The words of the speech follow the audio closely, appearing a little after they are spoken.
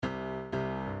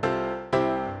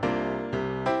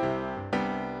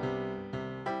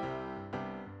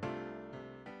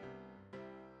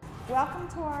welcome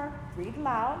to our Read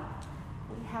Aloud.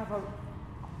 We have a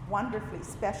wonderfully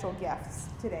special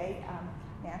guest today.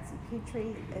 Nancy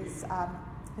Petro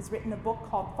has written a book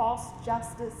called False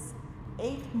Justice,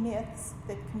 8 Myths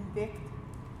That Convict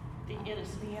the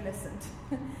Innocent.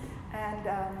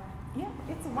 And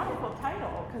it's a wonderful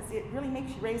title because it really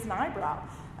makes you raise an eyebrow.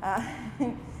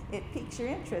 It piques your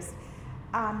interest.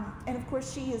 And of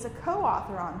course, she is a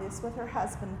co-author on this with her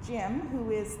husband, Jim,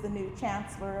 who is the new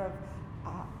Chancellor of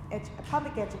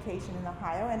Public Education in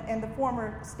Ohio and the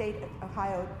former state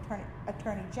Ohio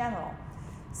Attorney General.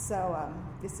 So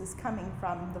this is coming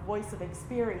from the voice of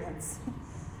experience.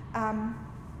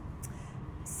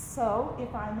 So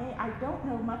if I may, I don't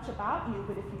know much about you,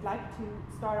 but if you'd like to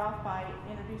start off by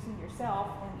introducing yourself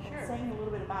and saying a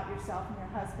little bit about yourself and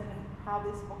your husband and how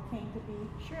this book came to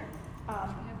be. Sure.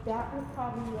 That would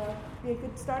probably be a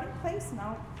good starting place, and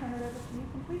I'll turn it over to you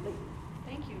completely.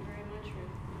 Thank you very much, Ruth.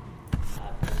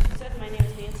 As you said, my name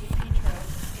is Nancy Petro,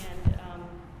 and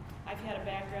I've had a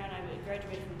background. I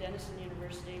graduated from Denison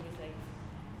University with a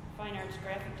fine arts,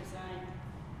 graphic design,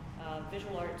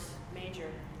 visual arts major.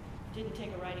 Didn't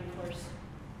take a writing course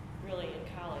really in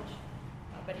college,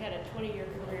 but had a 20-year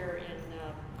career in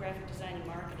graphic design and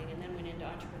marketing, and then went into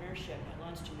entrepreneurship. I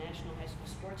launched a national high school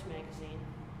sports magazine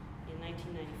in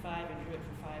 1995 and drew it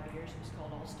for 5 years. It was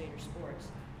called All Stater Sports.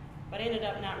 But I ended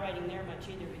up not writing there much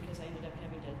either because I ended up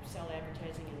having to sell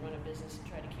advertising and run a business and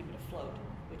try to keep it afloat,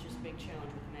 which is a big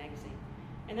challenge with a magazine.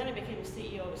 And then I became the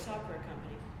CEO of a software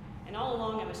company. And all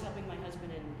along I was helping my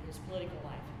husband in his political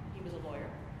life. He was a lawyer.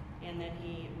 And then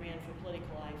he ran for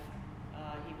political life.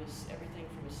 He was everything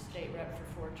from a state rep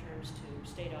for 4 terms to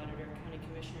state auditor, county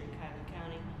commissioner in Cuyahoga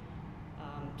County,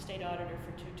 state auditor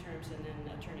for 2 terms, and then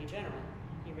attorney general.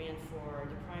 He ran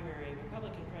for the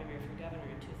Republican primary for governor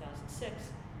in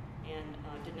 2006 and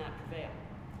did not prevail.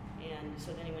 And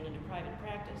so then he went into private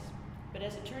practice. But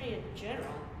as attorney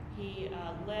general, he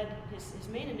led his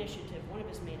main initiative, one of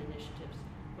his main initiatives,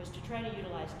 was to try to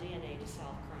utilize DNA to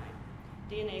solve crime.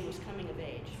 DNA was coming of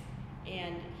age.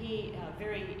 And he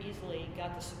very easily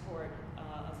got the support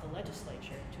of the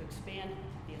legislature to expand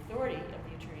the authority of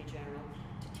the Attorney General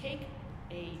to take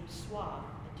a swab,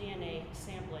 a DNA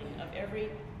sampling of every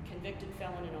convicted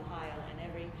felon in Ohio and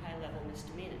every high-level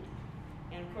misdemeanant.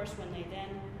 And of course, when they then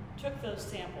took those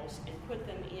samples and put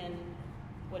them in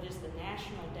what is the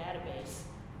national database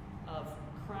of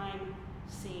crime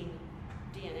scene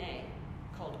DNA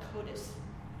called CODIS,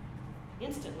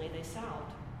 instantly they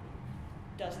solved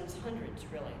dozens, hundreds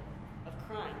really, of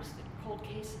crimes, cold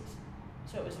cases.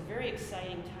 So it was a very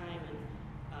exciting time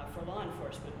for law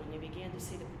enforcement when they began to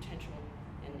see the potential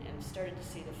and started to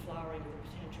see the flowering of the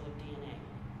potential of DNA.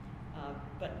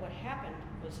 But what happened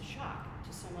was a shock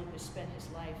to someone who spent his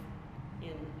life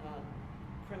in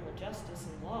criminal justice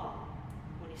and law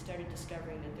when he started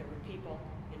discovering that there were people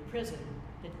in prison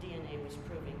that DNA was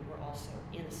proving were also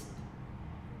innocent.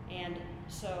 And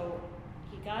so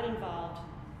he got involved.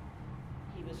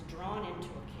 He was drawn into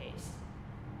a case,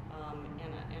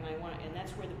 and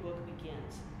that's where the book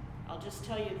begins. I'll just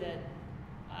tell you that,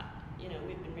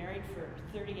 we've been married for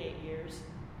 38 years.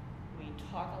 We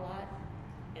talk a lot,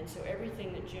 and so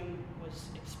everything that Jim was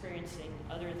experiencing,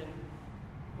 other than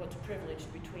what's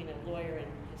privileged between a lawyer and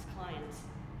his clients,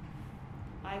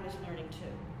 I was learning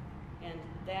too, and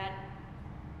that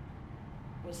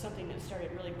was something that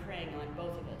started really preying on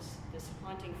both of us. This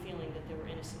haunting feeling that there were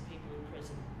innocent people in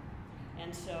prison.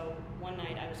 And so one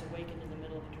night I was awakened in the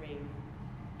middle of a dream,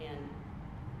 and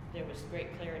there was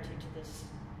great clarity to this,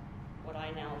 what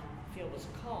I now feel was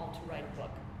a call to write a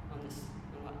book on this,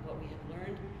 on what we had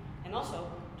learned, and also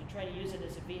to try to use it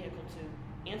as a vehicle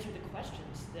to answer the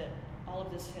questions that all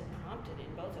of this had prompted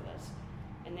in both of us.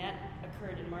 And that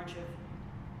occurred in March of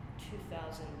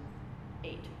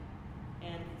 2008.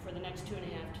 And for the next 2.5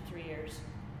 to 3 years,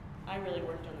 I really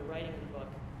worked on the writing of the book.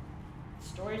 The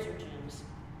stories are Jim's.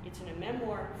 It's in a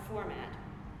memoir format.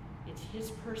 It's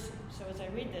his person. So as I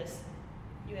read this,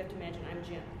 you have to imagine I'm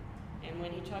Jim. And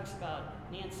when he talks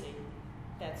about Nancy,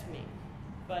 that's me.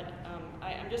 But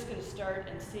I'm just going to start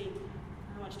and see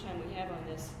how much time we have on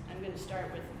this. I'm going to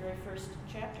start with the very first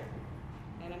chapter.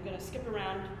 And I'm going to skip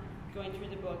around going through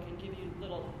the book and give you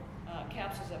little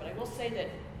capsules of it. I will say that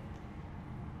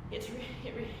it's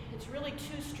really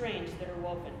 2 strains that are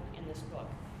woven in this book.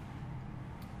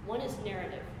 One is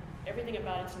narrative. Everything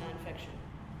about it's nonfiction.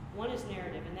 One is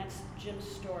narrative, and that's Jim's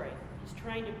story. He's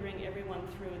trying to bring everyone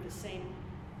through the same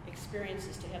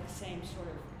experiences to have the same sort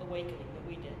of awakening that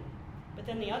we did. But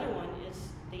then the other one is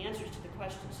the answers to the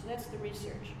questions. So that's the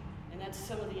research, and that's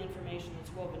some of the information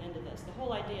that's woven into this. The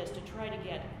whole idea is to try to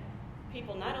get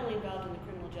people not only involved in the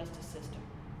criminal justice system,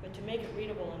 but to make it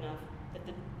readable enough that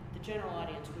the general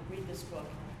audience would read this book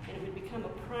and it would become a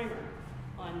primer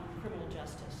on criminal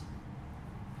justice.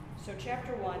 So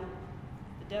chapter 1,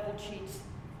 the devil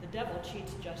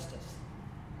cheats justice.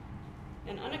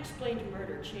 An unexplained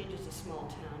murder changes a small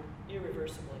town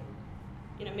irreversibly.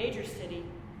 In a major city,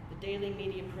 the daily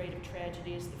media parade of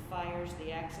tragedies, the fires,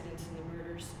 the accidents, and the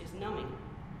murders is numbing.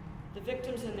 The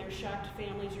victims and their shocked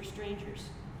families are strangers,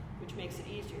 which makes it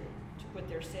easier to put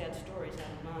their sad stories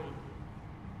out of mind.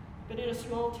 But in a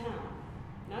small town,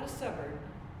 not a suburb,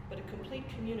 but a complete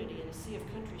community in a sea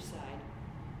of countryside,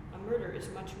 a murder is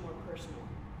much more personal.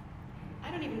 I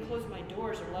don't even close my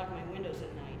doors or lock my windows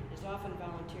at night, is often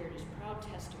volunteered as proud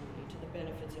testimony to the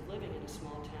benefits of living in a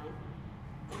small town,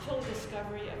 until the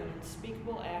discovery of an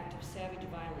unspeakable act of savage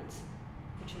violence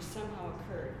which has somehow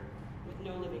occurred with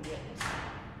no living witness.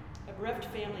 A bereft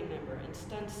family member and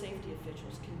stunned safety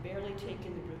officials can barely take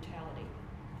in the brutality,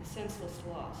 the senseless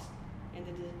loss, and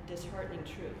the disheartening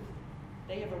truth.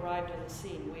 They have arrived on the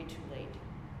scene way too late.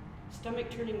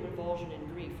 Stomach-turning revulsion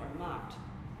and grief are mocked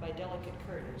by delicate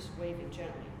curtains waving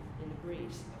gently in the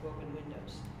breeze of open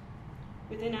windows.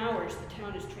 Within hours, the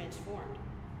town is transformed.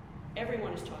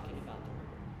 Everyone is talking about the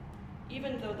murder.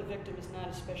 Even though the victim is not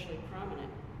especially prominent,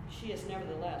 she is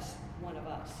nevertheless one of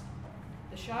us.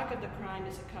 The shock of the crime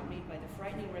is accompanied by the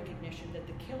frightening recognition that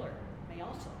the killer may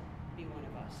also be one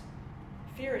of us.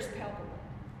 Fear is palpable.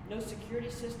 No security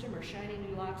system or shiny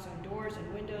new locks on doors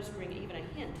and windows bring even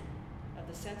a hint of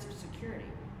the sense of security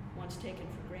once taken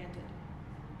for granted.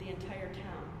 The entire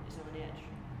town is on edge.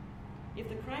 If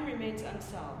the crime remains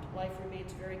unsolved, life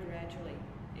remains very gradually.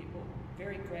 It will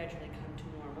very gradually come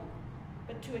to normal,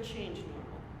 but to a changed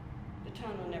normal. The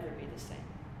town will never be the same.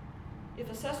 If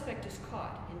a suspect is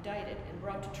caught, indicted, and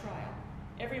brought to trial,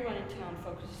 everyone in town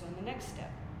focuses on the next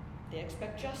step. They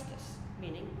expect justice,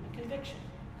 meaning a conviction.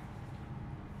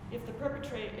 If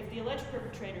the alleged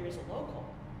perpetrator is a local,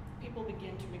 people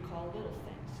begin to recall little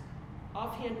things.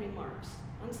 Offhand remarks,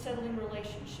 unsettling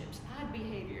relationships, odd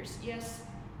behaviors. Yes,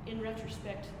 in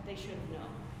retrospect, they should have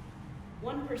known.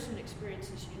 One person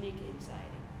experiences unique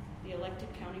anxiety. The elected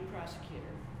county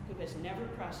prosecutor, who has never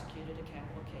prosecuted a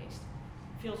capital case,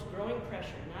 feels growing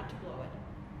pressure not to blow it,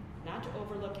 not to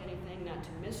overlook anything, not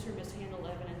to miss or mishandle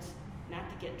evidence, not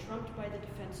to get trumped by the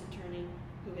defense attorney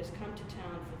who has come to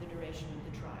town for the duration of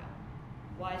the trial.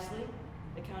 Wisely,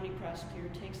 the county prosecutor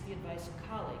takes the advice of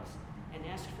colleagues and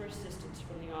asks for assistance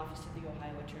from the Office of the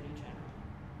Ohio Attorney General.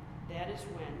 That is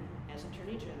when, as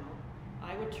Attorney General,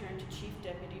 I would turn to Chief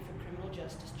Deputy for Criminal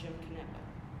Justice Jim Petro.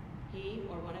 He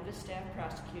or one of his staff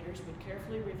prosecutors would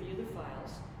carefully review the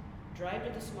files, drive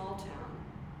to the small town,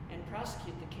 and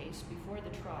prosecute the case before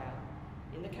the trial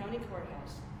in the county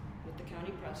courthouse with the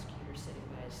county prosecutor sitting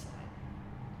by his side.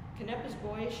 Canepa's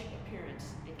boyish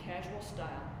appearance and casual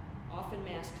style often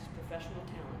masks his professional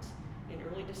talents in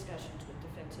early discussions with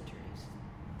defense attorneys.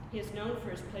 He is known for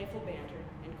his playful banter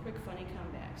and quick, funny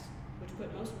comebacks, which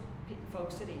put most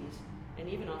folks at ease and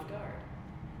even off guard.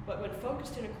 But when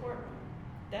focused in a courtroom,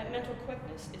 that mental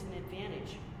quickness is an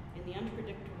advantage in the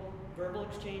unpredictable verbal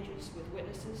exchanges with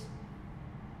witnesses,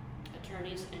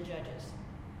 attorneys, and judges.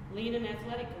 Lean and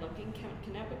athletic looking,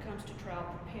 Canepa comes to trial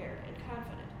prepared and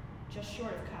confident, just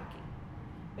short of cocky.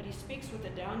 But he speaks with a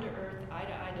down-to-earth,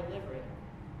 eye-to-eye delivery,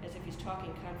 as if he's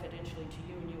talking confidentially to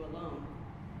you and you alone,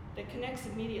 that connects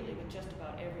immediately with just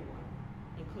about everyone,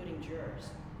 including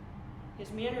jurors.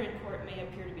 His manner in court may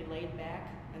appear to be laid back,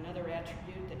 another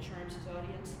attribute that charms his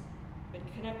audience, but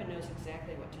Canepa knows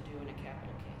exactly what to do in a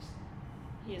capital case.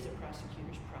 He is a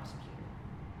prosecutor's prosecutor.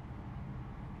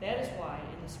 That is why,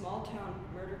 in the small-town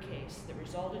murder case that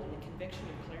resulted in the conviction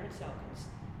of Clarence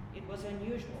Elkins, it was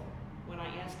unusual when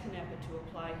I asked Canepa to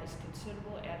apply his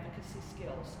considerable advocacy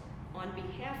skills on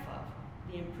behalf of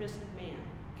the imprisoned man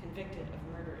convicted of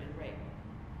murder and rape.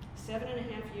 7.5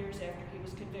 years after he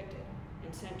was convicted and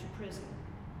sent to prison,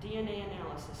 DNA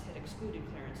analysis had excluded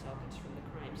Clarence Elkins from the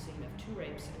crime scene of 2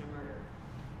 rapes and a murder.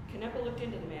 Canepa looked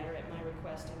into the matter at my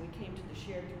request, and we came to the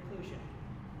shared conclusion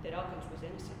that Elkins was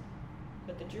innocent.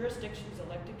 But the jurisdiction's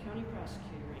elected county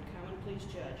prosecutor and common pleas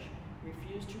judge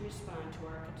refused to respond to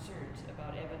our concerns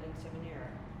about evidence of an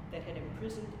error that had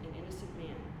imprisoned an innocent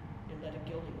man and let a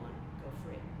guilty one go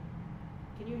free.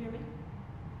 Can you hear me?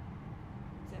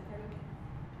 Is that part okay?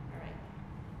 All right.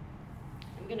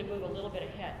 I'm going to move a little bit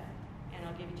ahead, and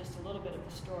I'll give you just a little bit of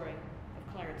the story of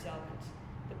Clarence Elkins.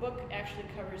 The book actually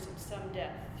covers in some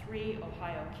depth 3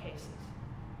 Ohio cases.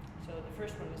 So the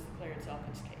first one was the Clarence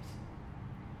Elkins case.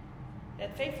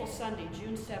 That fateful Sunday,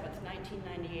 June 7th,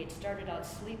 1998, started out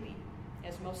sleepy,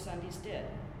 as most Sundays did,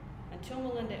 until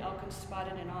Melinda Elkins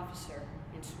spotted an officer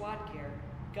in SWAT gear,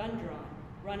 gun drawn,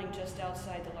 running just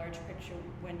outside the large picture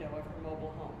window of her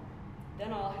mobile home.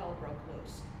 Then all hell broke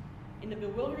loose. In the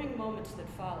bewildering moments that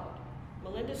followed,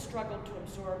 Melinda struggled to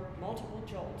absorb multiple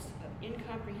jolts of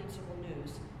incomprehensible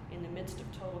news in the midst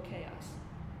of total chaos.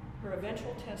 Her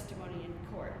eventual testimony in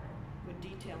court would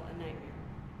detail a nightmare.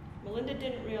 Melinda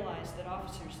didn't realize that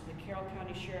officers of the Carroll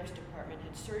County Sheriff's Department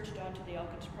had surged onto the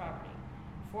Elkins property,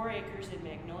 4 acres in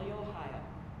Magnolia, Ohio,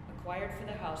 acquired for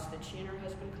the house that she and her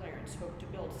husband Clarence hoped to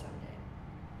build someday.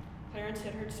 Clarence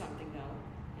had heard something, though,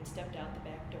 and stepped out the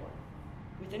back door.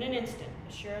 Within an instant,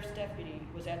 a sheriff's deputy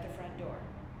was at the front door.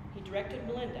 He directed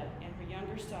Melinda and her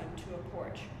younger son to a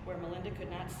porch where Melinda could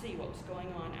not see what was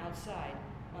going on outside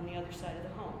on the other side of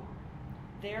the home.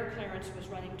 There, Clarence was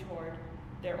running toward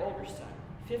their older son,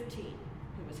 15,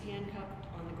 who was handcuffed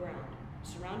on the ground,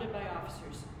 surrounded by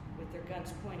officers with their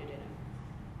guns pointed at him.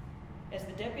 As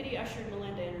the deputy ushered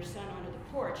Melinda and her son onto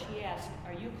the porch, he asked,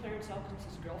 "Are you Clarence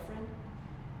Elkins' girlfriend?"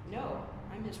 "No,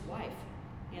 I'm his wife,"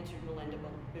 answered Melinda,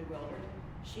 bewildered.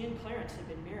 She and Clarence had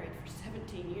been married for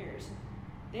 17 years.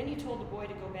 Then he told the boy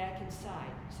to go back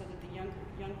inside so that the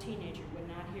young teenager would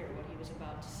not hear what he was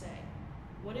about to say.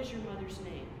 "What is your mother's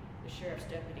name?" the sheriff's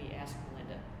deputy asked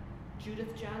Melinda.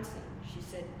 "Judith Johnson," she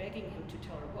said, begging him to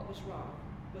tell her what was wrong.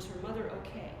 Was her mother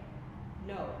okay?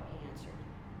 "No," he answered.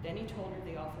 Then he told her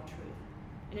the awful truth.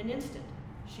 In an instant,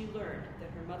 she learned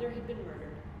that her mother had been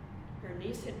murdered, her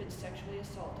niece had been sexually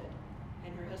assaulted,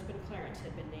 and her husband Clarence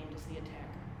had been named as the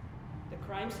attacker. The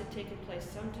crimes had taken place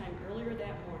sometime earlier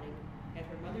that morning at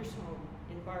her mother's home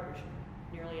in Barbershire,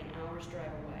 nearly an hour's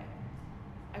drive away.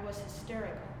 "I was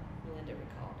hysterical," Melinda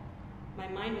recalled. "My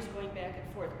mind was going back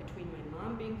and forth between my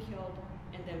mom being killed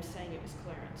and them saying it was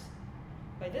Clarence."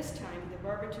 By this time, the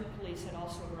Barberton police had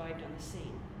also arrived on the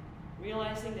scene.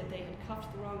 Realizing that they had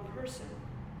cuffed the wrong person,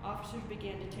 officers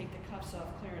began to take the cuffs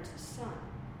off Clarence's son.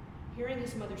 Hearing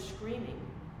his mother screaming,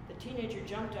 the teenager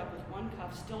jumped up with one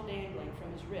cuff still dangling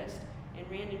from his wrist and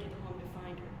ran into the home to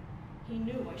find her. He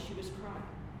knew why she was crying.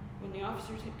 When the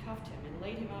officers had cuffed him and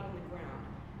laid him out on the ground,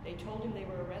 they told him they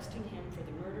were arresting him for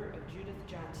the murder of Judith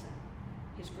Johnson,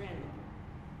 his grandmother.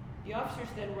 The officers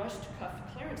then rushed to cuff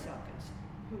Clarence Elkins,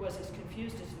 who was as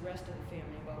confused as the rest of the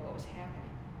family about what was happening.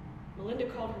 Melinda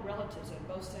called her relatives on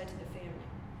both sides of the family.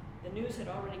 The news had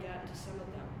already gotten to some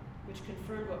of them, which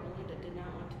confirmed what Melinda did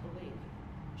not want to believe.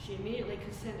 She immediately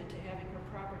consented to having her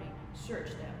property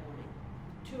searched that morning.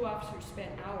 2 officers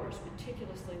spent hours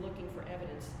meticulously looking for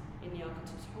evidence in the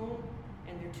Elkins' home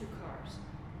and their 2 cars.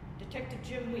 Detective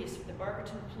Jim Weiss of the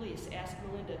Barberton Police asked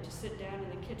Melinda to sit down in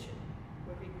the kitchen,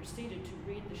 where he proceeded to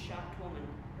read the shocked woman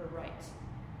her rights.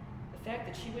 The fact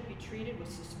that she would be treated with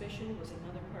suspicion was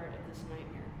another part of this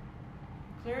nightmare.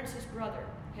 Clarence's brother,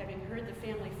 having heard the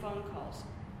family phone calls,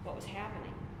 what was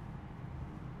happening,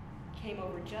 came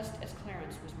over just as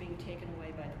Clarence was being taken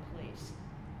away by the police.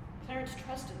 Clarence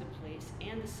trusted the police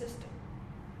and the system.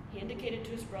 He indicated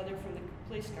to his brother from the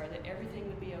police car that everything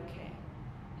would be okay.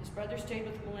 His brother stayed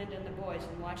with Melinda and the boys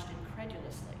and watched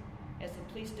incredulously as the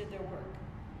police did their work.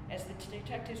 As the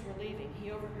detectives were leaving, he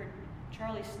overheard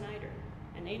Charlie Snyder,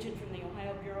 an agent from the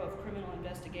Ohio Bureau of Criminal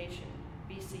Investigation,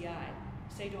 BCI,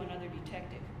 say to another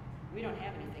detective, "We don't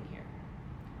have anything here."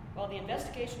 While the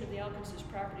investigation of the Elkins'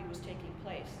 property was taking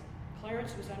place,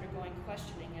 Clarence was undergoing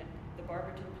questioning at the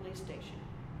Barberton police station.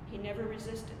 He never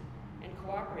resisted and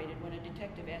cooperated when a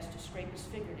detective asked to scrape his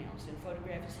fingernails and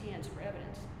photograph his hands for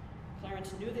evidence.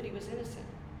 Clarence knew that he was innocent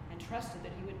and trusted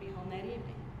that he would be home that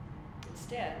evening.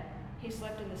 Instead, he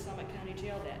slept in the Summit County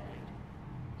Jail that night.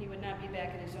 He would not be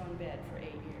back in his own bed for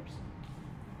 8 years.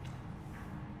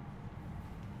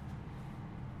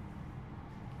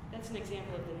 That's an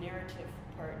example of the narrative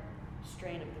part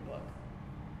strain of the book.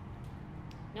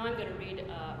 Now I'm going to read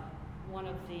one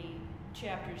of the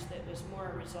chapters that was more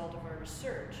a result of our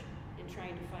research in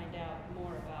trying to find out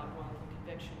more about wrongful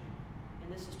conviction.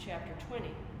 And this is chapter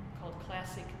 20, called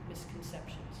Classic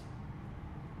Misconceptions.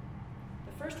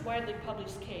 The first widely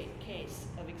published case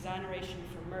of exoneration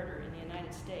for murder in the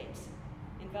United States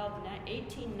involved the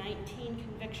 1819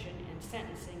 conviction and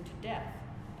sentencing to death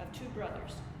of 2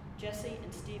 brothers, Jesse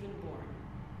and Stephen Bourne,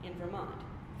 in Vermont,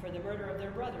 for the murder of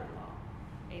their brother-in-law,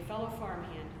 a fellow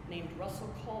farmhand named Russell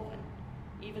Colvin,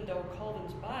 even though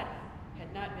Colvin's body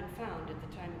had not been found at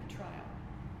the time of the trial.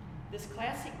 This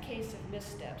classic case of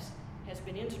missteps has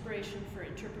been inspiration for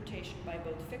interpretation by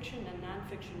both fiction and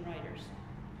nonfiction writers.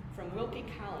 From Wilkie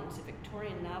Collins, a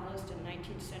Victorian novelist and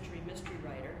 19th century mystery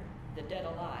writer, The Dead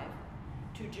Alive,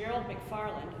 to Gerald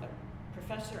McFarland, a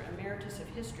professor emeritus of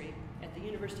history at the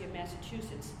University of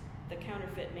Massachusetts, The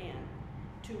Counterfeit Man,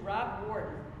 to Rob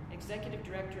Warden, executive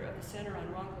director of the Center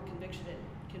on Wrongful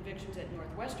Convictions at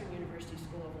Northwestern University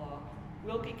School of Law,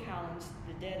 Wilkie Collins,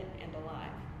 The Dead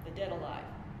Alive.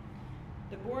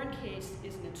 The Bourne case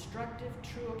is an instructive,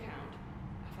 true account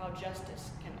of how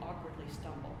justice can awkwardly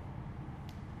stumble.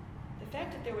 The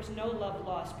fact that there was no love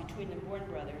lost between the Bourne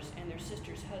brothers and their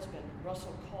sister's husband,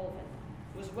 Russell Colvin,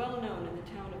 was well known in the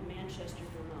town of Manchester,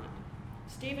 Vermont.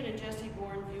 Stephen and Jessie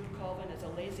Bourne viewed Colvin as a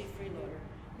lazy freeloader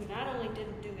who not only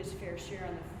didn't do his fair share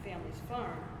on the family's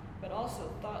farm, but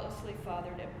also thoughtlessly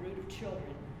fathered a brood of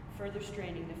children, further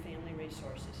straining the family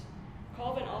resources.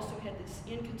 Colvin also had this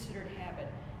inconsiderate habit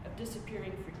of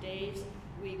disappearing for days,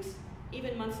 weeks,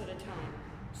 even months at a time,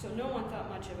 so no one thought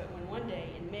much of it when one day,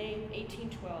 in May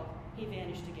 1812, he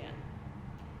vanished again.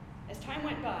 As time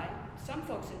went by, some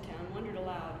folks in town wondered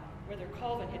aloud whether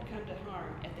Colvin had come to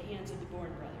harm at the hands of the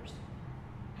Bourne brothers.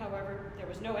 However, there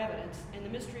was no evidence, and the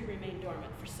mystery remained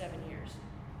dormant for 7 years.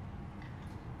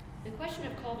 The question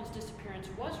of Colvin's disappearance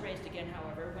was raised again,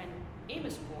 however, when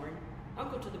Amos Bourne,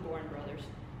 uncle to the Bourne brothers,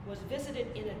 was visited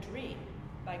in a dream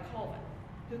by Colvin,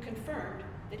 who confirmed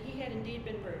that he had indeed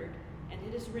been murdered and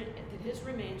that his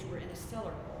remains were in a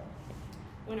cellar hole.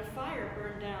 When a fire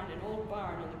burned down an old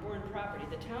barn on the Bourne property,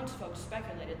 the townsfolk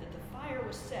speculated that the fire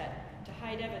was set to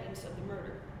hide evidence of the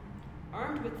murder.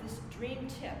 Armed with this dream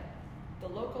tip, the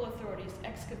local authorities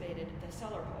excavated the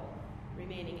cellar hole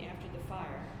remaining after the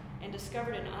fire and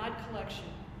discovered an odd collection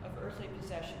of earthly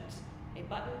possessions: a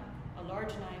button, a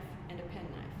large knife, and a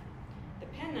penknife. The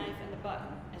penknife and the button,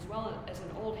 as well as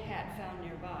an old hat found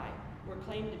nearby, were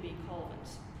claimed to be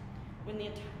Colvin's. When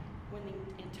the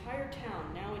entire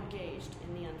town now engaged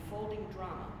in the unfolding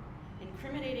drama,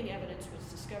 incriminating evidence was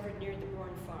discovered near the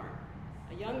Bourne farm.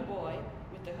 A young boy,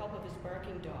 with the help of his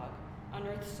barking dog,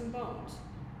 unearthed some bones,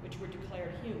 which were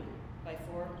declared human by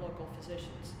 4 local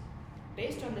physicians.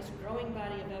 Based on this growing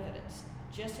body of evidence,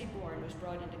 Jessie Bourne was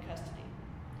brought into custody.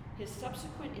 His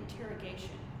subsequent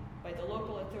interrogation by the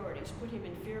local authorities put him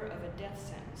in fear of a death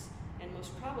sentence and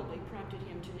most probably prompted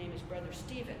him to name his brother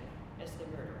Stephen as the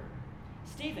murderer.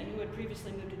 Stephen, who had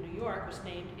previously moved to New York, was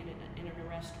named in an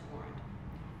arrest warrant.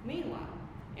 Meanwhile,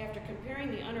 after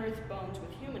comparing the unearthed bones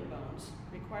with human bones,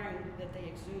 requiring that they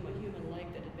exhume a human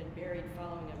leg that had been buried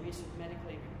following a recent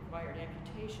medically required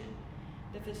amputation,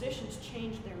 the physicians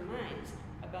changed their minds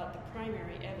about the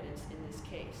primary evidence in this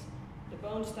case. The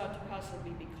bones thought to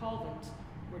possibly be Colvin's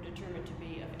were determined to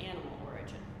be of animal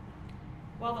origin.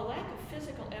 While the lack of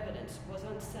physical evidence was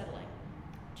unsettling,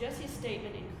 Jessie's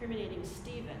statement incriminating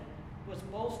Stephen was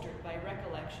bolstered by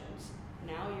recollections,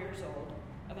 now years old,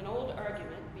 of an old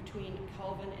argument between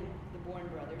Colvin and the Bourne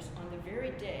brothers on the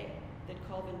very day that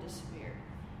Colvin disappeared.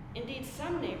 Indeed,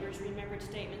 some neighbors remembered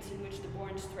statements in which the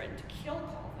Bournes threatened to kill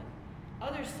Colvin.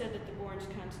 Others said that the Bournes'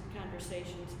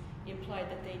 conversations implied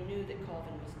that they knew that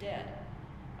Colvin was dead.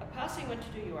 A posse went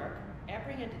to New York,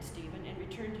 apprehended Stephen, and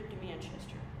returned him to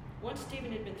Manchester. Once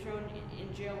Stephen had been thrown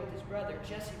in jail with his brother,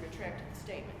 Jessie retracted the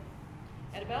statement.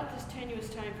 At about this tenuous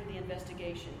time for the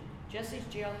investigation, Jessie's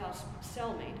jailhouse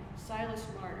cellmate, Silas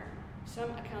Marner,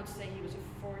 some accounts say he was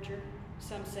a forger,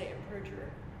 some say a perjurer,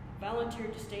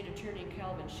 volunteered to State Attorney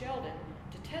Calvin Sheldon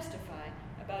to testify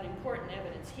about important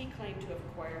evidence he claimed to have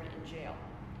acquired in jail.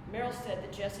 Merrill said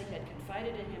that Jessie had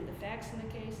confided in him the facts in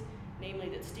the case, namely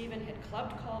that Stephen had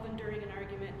clubbed Colvin during an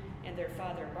argument and their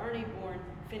father, Barney Bourne,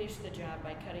 finished the job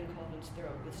by cutting Colvin's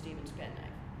throat with Stephen's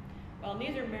penknife. While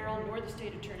neither Merrill nor the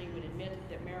state attorney would admit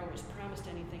that Merrill was promised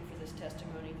anything for this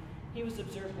testimony, he was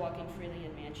observed walking freely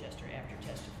in Manchester after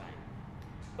testifying.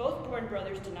 Both Bourne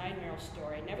brothers denied Merrill's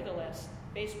story. Nevertheless,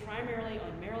 based primarily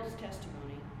on Merrill's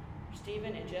testimony,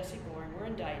 Stephen and Jessie Bourne were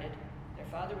indicted. Their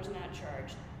father was not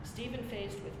charged. Stephen,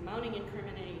 faced with mounting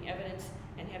incriminating evidence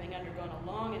and having undergone a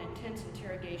long and intense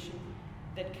interrogation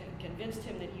that convinced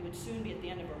him that he would soon be at the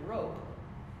end of a rope,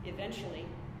 eventually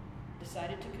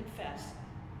decided to confess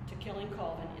to killing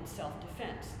Colvin in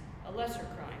self-defense, a lesser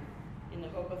crime, in the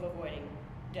hope of avoiding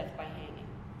death by hanging.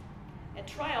 At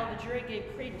trial, the jury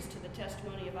gave credence to the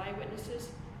testimony of eyewitnesses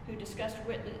who discussed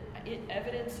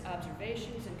evidence,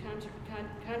 observations, and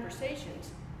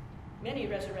conversations, many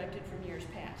resurrected from years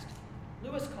past.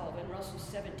 Lewis Colvin, Russell's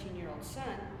 17-year-old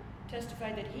son,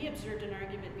 testified that he observed an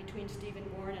argument between Stephen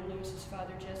Bourne and Lewis's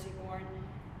father, Jessie Bourne,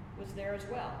 was there as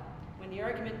well. When the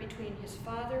argument between his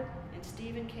father and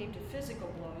Stephen came to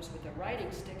physical blows with a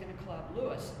riding stick and a club,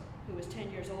 Lewis, who was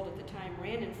 10 years old at the time,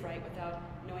 ran in fright without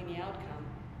knowing the outcome,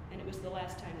 and it was the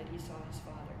last time that he saw his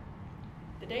father.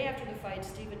 The day after the fight,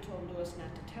 Stephen told Lewis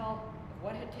not to tell of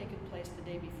what had taken place the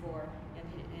day before,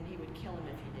 and he would kill him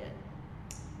if he did.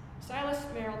 Silas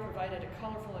Merrill provided a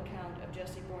colorful account of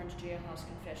Jessie Bourne's jailhouse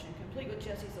confession, complete with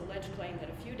Jessie's alleged claim that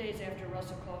a few days after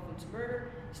Russell Colvin's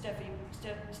murder,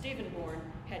 Stephen Bourne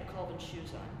had Colvin's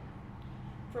shoes on.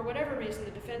 For whatever reason,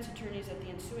 the defense attorneys at the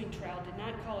ensuing trial did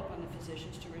not call upon the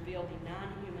physicians to reveal the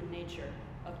non-human nature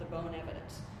of the bone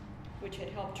evidence, which had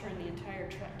helped turn the entire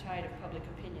tide of public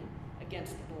opinion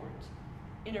against the Bournes.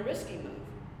 In a risky move,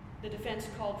 the defense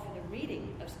called for the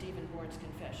reading of Stephen Bourne's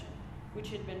confession, which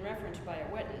had been referenced by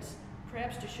a witness,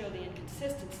 perhaps to show the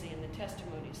inconsistency in the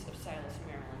testimonies of Silas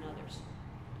Merrill and others.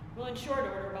 Well, in short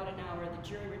order, about an hour, the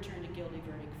jury returned a guilty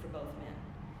verdict for both men.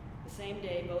 The same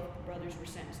day, both brothers were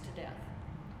sentenced to death.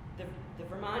 The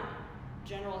Vermont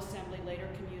General Assembly later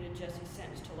commuted Jesse's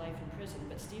sentence to life in prison,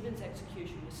 but Stephen's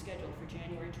execution was scheduled for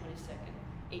January 22nd,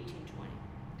 1820.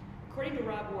 According to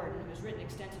Rob Warden, who has written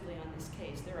extensively on this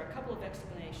case, there are a couple of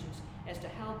explanations as to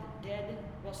how the dead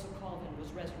Russell Colvin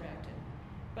was resurrected.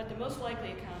 But the most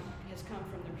likely account has come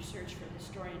from the research from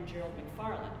historian Gerald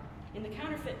McFarland. In The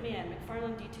Counterfeit Man,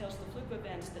 McFarland details the fluke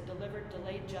events that delivered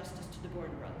delayed justice to the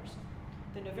Bourne brothers.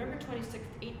 The November 26,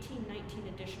 1819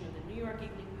 edition of the New York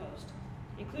Evening Post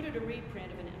included a reprint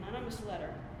of an anonymous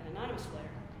letter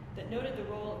that noted the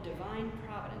role of divine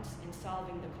providence in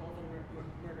solving the Colvin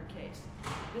murder case.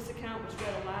 This account was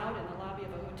read aloud in the lobby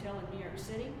of a hotel in New York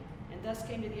City, and thus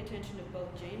came to the attention of both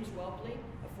James Welpley,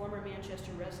 a former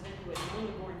Manchester resident who had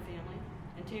known the Bourne family,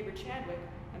 and Tabor Chadwick,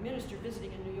 a minister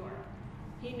visiting in New York.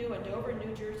 He knew a Dover,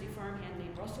 New Jersey farmhand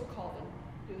named Russell Colvin,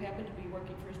 who happened to be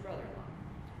working for his brother-in-law.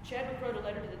 Chadwick wrote a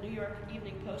letter to the New York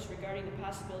Evening Post regarding the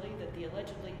possibility that the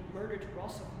allegedly murdered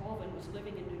Russell Colvin was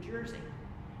living in New Jersey.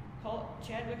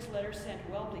 Chadwick's letter sent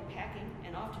Welpley packing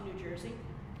and off to New Jersey.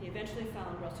 He eventually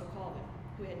found Russell Colvin,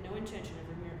 who had no intention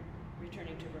of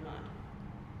returning to Vermont.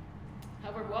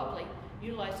 However, Welpley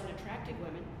utilized an attractive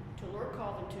woman to lure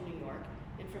Colvin to New York,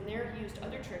 and from there he used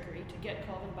other trickery to get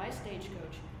Colvin by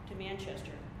stagecoach to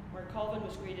Manchester, where Colvin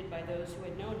was greeted by those who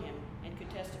had known him and could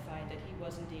testify that he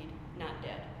was indeed not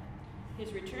dead.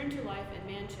 His return to life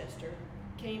in Manchester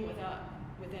came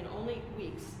within only 5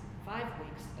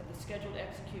 weeks of the scheduled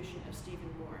execution of Stephen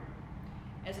Bourne.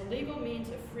 As a legal means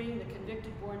of freeing the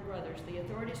convicted Bourne brothers, the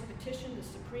authorities petitioned the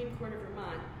Supreme Court of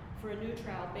Vermont for a new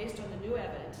trial based on the new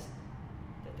evidence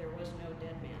that there was no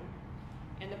dead man,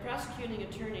 and the prosecuting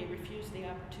attorney refused the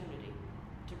opportunity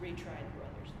to retry the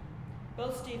brothers.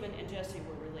 Both Stephen and Jesse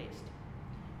were released.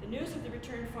 The news of the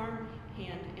returned farmhand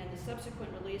and the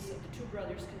subsequent release of the two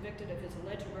brothers convicted of his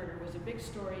alleged murder was a big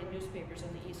story in newspapers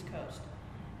on the East Coast.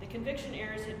 The conviction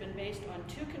errors had been based on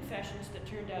two confessions that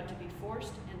turned out to be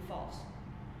forced and false,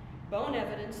 bone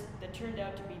evidence that turned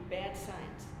out to be bad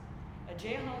science, a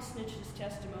jailhouse snitch's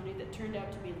testimony that turned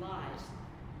out to be lies,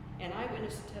 and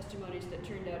eyewitness testimonies that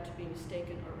turned out to be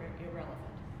mistaken or irrelevant.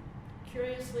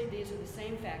 Curiously, these are the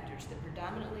same factors that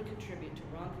predominantly contribute to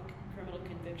wrongful criminal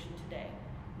conviction today,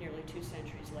 nearly 2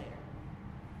 centuries later.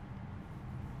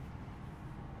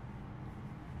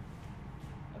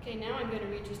 Okay, now I'm going to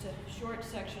read just a short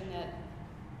section that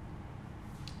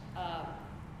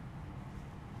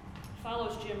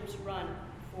follows Jim's run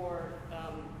for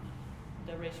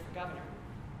the race for governor.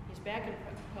 He's back in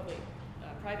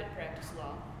private practice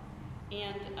law,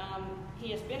 and he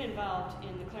has been involved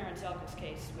in the Clarence Elkins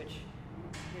case, which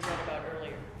we read about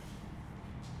earlier.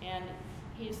 And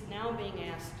he's now being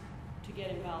asked to get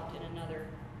involved in another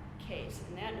case,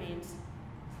 and that means,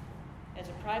 as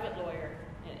a private lawyer,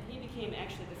 he became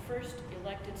actually the first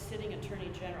elected sitting attorney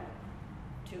general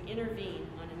to intervene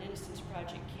on an Innocence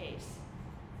Project case,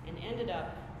 and ended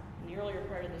up, in the earlier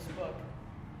part of this book,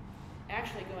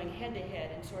 actually going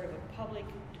head-to-head in sort of a public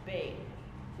debate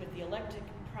with the elected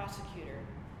prosecutor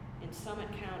in Summit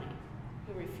County,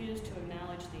 who refused to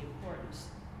acknowledge the importance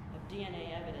of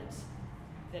DNA evidence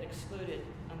that excluded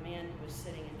a man who was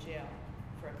sitting in jail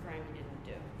for a crime he didn't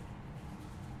do.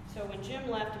 So when Jim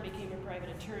left and became a private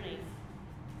attorney,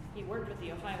 he worked with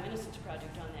the Ohio Innocence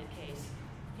Project on that case.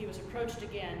 He was approached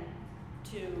again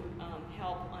to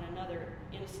help on another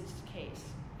innocence case,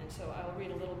 and so I will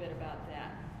read a little bit about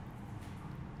that.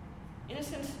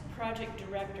 Innocence Project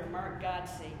Director Mark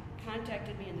Godsey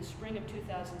contacted me in the spring of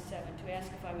 2007 to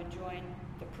ask if I would join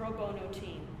the pro bono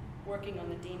team working on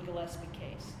the Dean Gillespie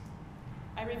case.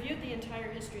 I reviewed the entire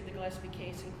history of the Gillespie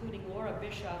case, including Laura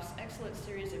Bischoff's excellent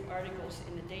series of articles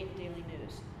in the Dayton Daily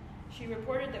News. She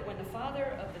reported that when the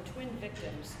father of the twin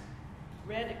victims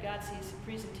read Godsey's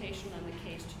presentation on the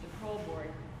case to the parole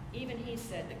board, even he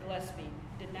said that Gillespie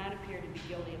did not appear to be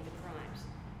guilty of the crimes.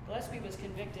 Gillespie was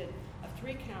convicted of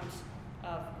 3 counts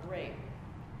of rape,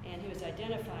 and he was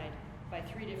identified by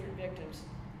 3 different victims,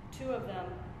 2 of them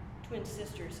twin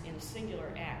sisters in a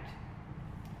singular act.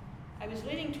 I was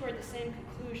leaning toward the same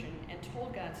conclusion and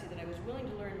told Godsey that I was willing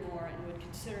to learn more and would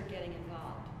consider getting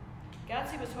involved.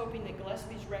 Godsey was hoping that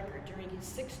Gillespie's record during his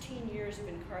 16 years of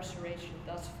incarceration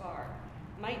thus far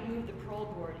might move the parole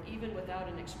board even without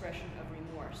an expression of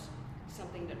remorse,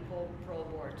 something that parole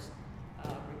boards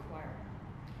require.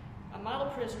 A model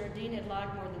prisoner, Dean had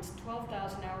logged more than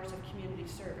 12,000 hours of community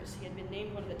service. He had been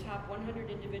named one of the top 100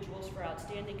 individuals for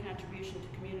outstanding contribution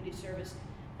to community service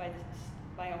by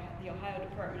the Ohio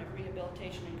Department of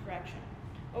Rehabilitation and Correction.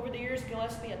 Over the years,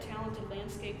 Gillespie, a talented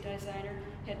landscape designer,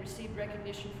 had received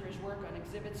recognition for his work on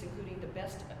exhibits, including the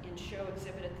Best in Show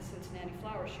exhibit at the Cincinnati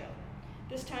Flower Show.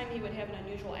 This time he would have an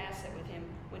unusual asset with him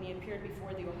when he appeared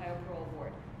before the Ohio Parole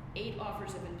Board: 8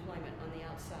 offers of employment on the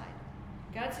outside.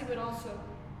 Godsey would also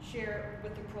share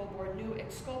with the parole board new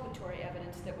exculpatory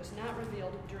evidence that was not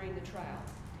revealed during the trial.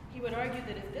 He would argue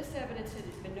that if this evidence had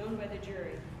been known by the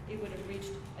jury, it would have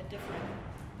reached a different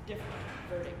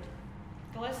verdict.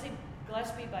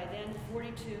 Gillespie, by then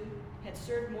 42, had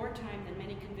served more time than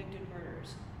many convicted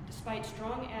murderers. Despite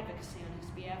strong advocacy on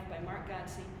his behalf by Mark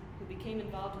Godsey, who became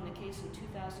involved in the case in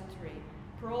 2003,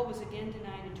 parole was again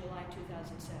denied in July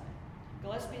 2007.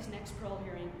 Gillespie's next parole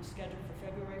hearing was scheduled for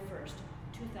February 1st,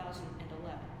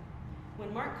 2011.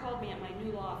 When Mark called me at my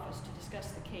new law office to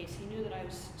discuss the case, he knew that I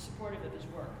was supportive of his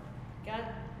work.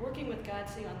 Working with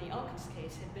Godsey on the Elkins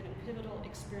case had been a pivotal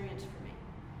experience for me.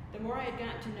 The more I had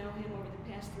gotten to know him over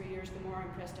the past 3 years, the more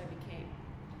impressed I became.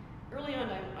 Early on,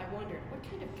 I wondered, what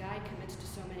kind of guy commits to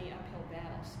so many uphill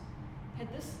battles?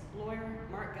 Had this lawyer,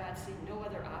 Mark Godsey, no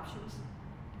other options?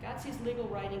 Godsey's legal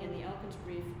writing in the Elkins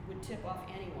brief would tip off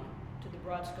anyone to the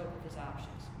broad scope of his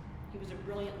options. He was a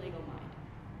brilliant legal mind,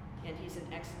 and he's an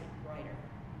excellent writer.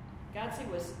 Godsey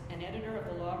was an editor of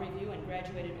the Law Review and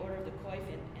graduated Order of the Coif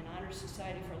and Honor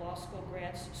Society for Law School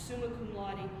grads, summa cum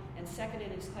laude, and second in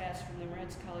his class from the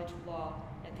Moritz College of Law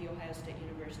at The Ohio State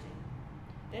University.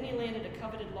 Then he landed a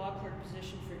coveted law clerk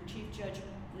position for Chief Judge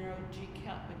Monroe G.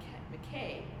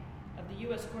 McKay of the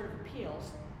U.S. Court of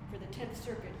Appeals for the 10th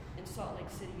Circuit in Salt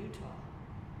Lake City, Utah.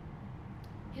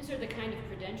 His are the kind of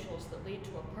credentials that lead to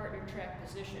a partner-track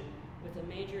position with a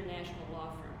major national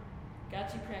law firm.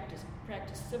 Godsey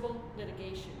practiced civil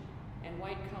litigation and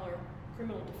white-collar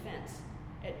criminal defense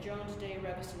at Jones Day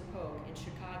Revis & Pogue in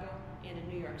Chicago and in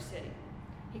New York City.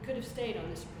 He could have stayed on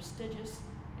this prestigious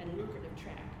and lucrative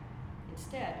track.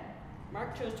 Instead,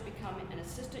 Mark chose to become an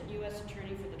assistant U.S.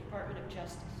 attorney for the Department of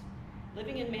Justice.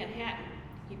 Living in Manhattan,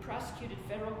 he prosecuted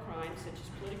federal crimes such as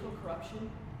political corruption,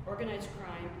 organized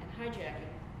crime, and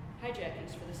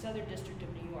hijackings for the Southern District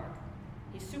of New York.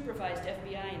 He supervised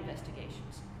FBI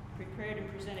investigations, prepared and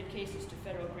presented cases to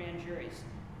federal grand juries,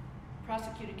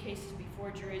 prosecuted cases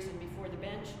before juries and before the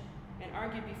bench, and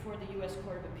argued before the U.S.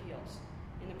 Court of Appeals.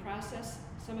 In the process,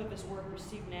 some of his work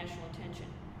received national attention,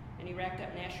 and he racked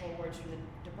up national awards from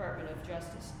the Department of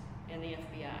Justice and the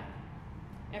FBI.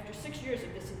 After 6 years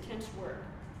of this intense work,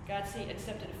 Godsey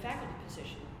accepted a faculty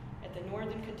position at the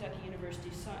Northern Kentucky University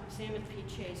Salmon P.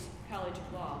 Chase College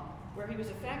of Law, where he was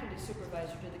a faculty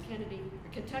supervisor to the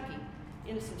Kentucky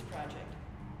Innocence Project.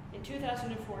 In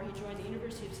 2004, he joined the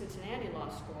University of Cincinnati Law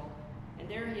School, and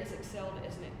there he has excelled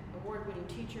as an award-winning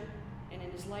teacher and in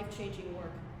his life-changing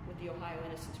work with the Ohio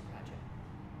Innocence Project.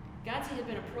 Godsey had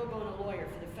been a pro bono lawyer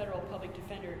for the federal public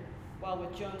defender while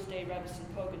with Jones Day Revis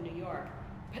 & Pogue in New York,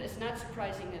 but it's not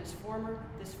surprising that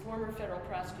this former federal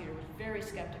prosecutor was very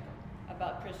skeptical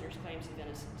about prisoners' claims of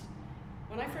innocence.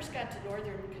 When I first got to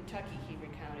Northern Kentucky, he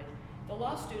recounted, the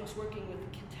law students working with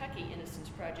the Kentucky Innocence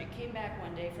Project came back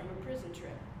one day from a prison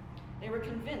trip. They were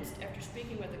convinced, after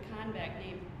speaking with a convict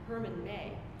named Herman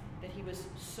May, that he was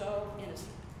so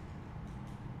innocent.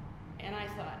 And I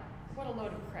thought, what a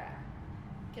load of crap.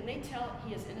 Can they tell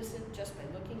he is innocent just by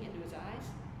looking into his eyes?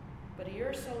 But a year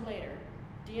or so later,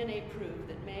 DNA proved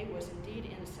that May was indeed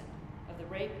innocent of the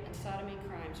rape and sodomy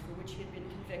crimes for which he had been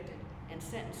convicted and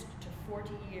sentenced to 40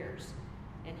 years,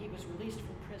 and he was released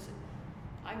from prison.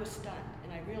 I was stunned,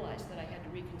 and I realized that I had to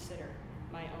reconsider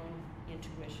my own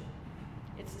intuition.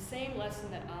 It's the same lesson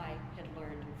that I had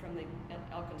learned from the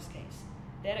Elkins case.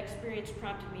 That experience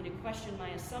prompted me to question my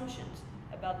assumptions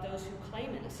about those who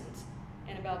claim innocence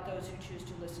and about those who choose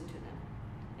to listen to them.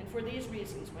 And for these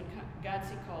reasons, when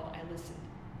Godsey called, I listened.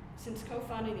 Since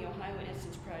co-founding the Ohio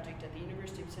Innocence Project at the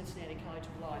University of Cincinnati College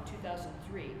of Law in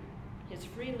 2003, his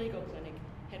free legal clinic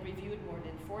had reviewed more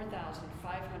than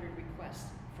 4,500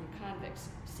 requests from convicts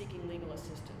seeking legal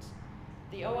assistance.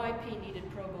 The OIP needed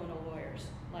pro bono lawyers,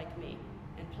 like me,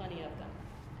 and plenty of them.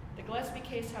 The Gillespie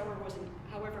case, however,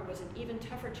 was an even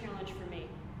tougher challenge for me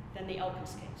than the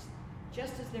Elkins case.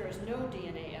 Just as there is no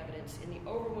DNA evidence in the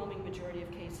overwhelming majority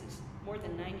of cases, more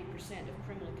than 90% of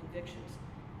criminal convictions,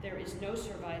 there is no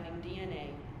surviving DNA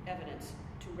evidence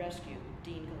to rescue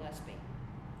Dean Gillespie.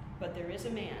 But there is a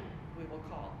man we will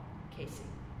call Casey.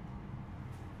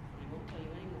 I won't tell you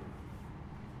any more.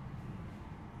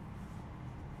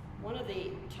 One of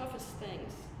the toughest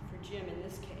things for Jim in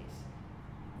this case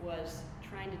was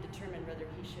trying to determine whether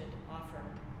he should offer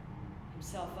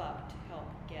himself up to help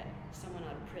get someone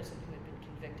out of prison who had been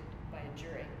convicted by a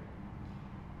jury.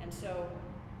 And so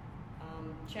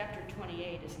chapter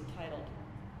 28 is entitled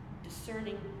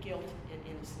Discerning Guilt and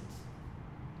Innocence.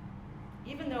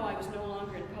 Even though I was no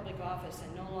longer in public office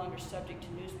and no longer subject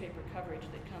to newspaper coverage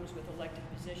that comes with elected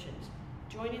positions,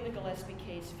 joining the Gillespie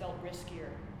case felt riskier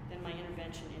than my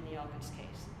intervention in the Elkins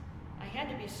case. I had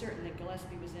to be certain that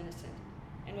Gillespie was innocent,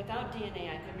 and without DNA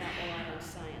I could not rely on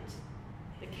science.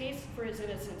 The case for his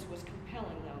innocence was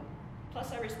compelling, though,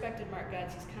 plus I respected Mark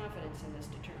Godsey's confidence in this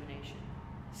determination.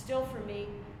 Still, for me,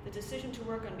 the decision to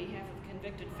work on behalf of a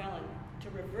convicted felon to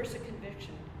reverse a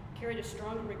conviction carried a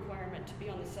stronger requirement to be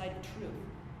on the side of truth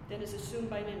than is assumed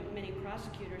by many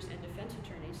prosecutors and defense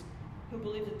attorneys who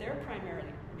believe that their primary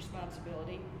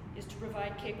responsibility is to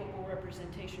provide capable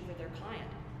representation for their client,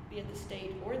 be it the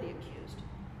state or the accused.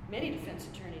 Many defense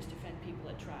attorneys defend people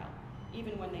at trial,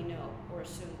 even when they know or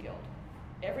assume guilt.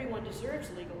 Everyone deserves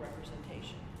legal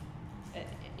representation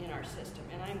in our system,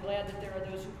 and I'm glad that there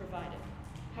are those who provide it.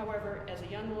 However, as a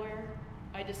young lawyer,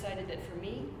 I decided that for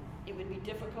me, it would be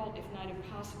difficult, if not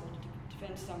impossible, to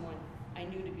defend someone I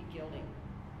knew to be guilty.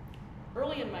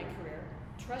 Early in my career,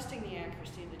 trusting the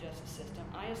accuracy of the justice system,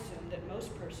 I assumed that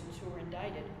most persons who were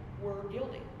indicted were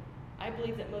guilty. I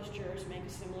believe that most jurors make a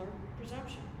similar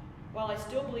presumption. While I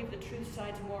still believe the truth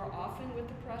sides more often with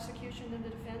the prosecution than the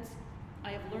defense,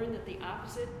 I have learned that the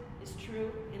opposite is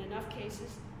true in enough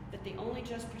cases that the only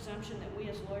just presumption that we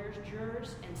as lawyers,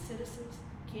 jurors, and citizens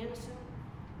can assume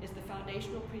is the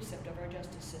foundational precept of our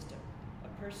justice system.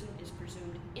 A person is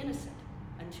presumed innocent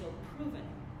until proven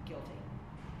guilty.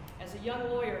 As a young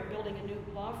lawyer building a new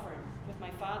law firm with my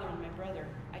father and my brother,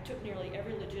 I took nearly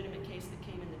every legitimate case that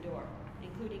came in the door,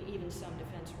 including even some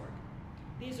defense work.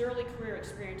 These early career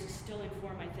experiences still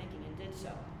inform my thinking and did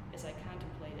so as I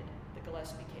contemplated the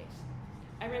Gillespie case.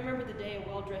 I remember the day a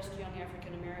well-dressed young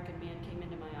African-American man came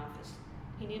into my office.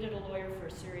 He needed a lawyer for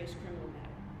a serious criminal matter.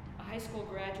 A high school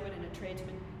graduate and a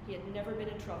tradesman, he had never been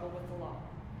in trouble with the law.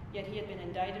 Yet he had been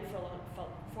indicted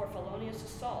for felonious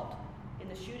assault in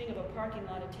the shooting of a parking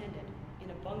lot attendant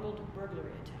in a bungled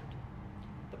burglary attempt.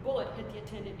 The bullet hit the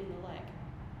attendant in the leg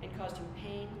and caused him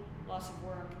pain, loss of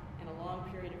work, and a long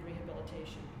period of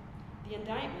rehabilitation. The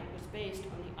indictment was based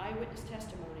on the eyewitness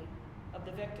testimony of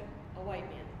the victim, a white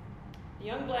man. The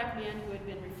young black man who had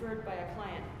been referred by a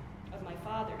client of my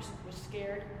father's was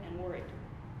scared and worried.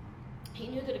 He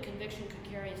knew that a conviction could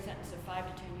carry a sentence of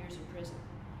 5 to 10 years in prison.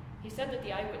 He said that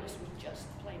the eyewitness was just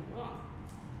plain wrong.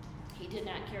 He did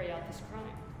not carry out this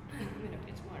crime.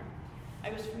 It's water. I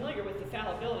was familiar with the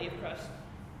fallibility of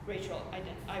cross-racial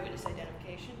eyewitness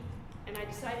identification, and I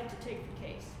decided to take the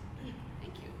case.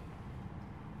 Thank you.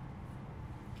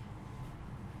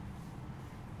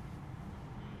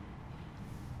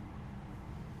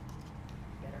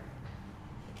 Better.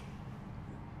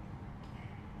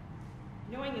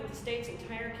 Knowing that the state's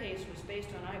entire case was based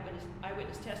on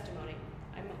eyewitness testimony,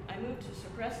 I moved to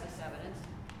suppress this evidence.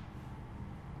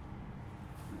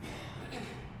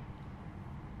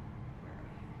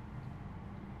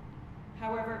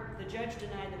 However, the judge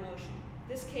denied the motion.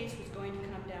 This case was going to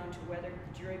come down to whether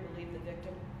the jury believed the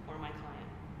victim or my client.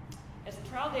 As the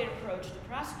trial date approached, the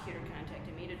prosecutor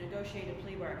contacted me to negotiate a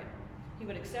plea bargain. He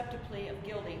would accept a plea of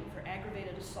guilty for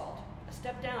aggravated assault, a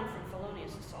step down from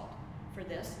felonious assault. For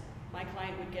this, my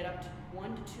client would get up to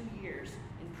 1 to 2 years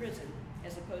in prison,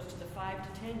 as opposed to the 5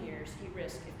 to 10 years he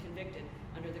risked if convicted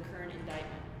under the current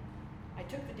indictment. I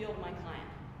took the deal to my client.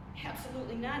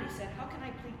 Absolutely not, he said. How can I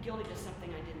plead guilty to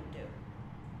something I didn't do?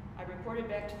 I reported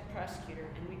back to the prosecutor,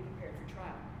 and we prepared for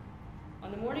trial.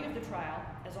 On the morning of the trial,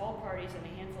 as all parties and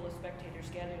a handful of spectators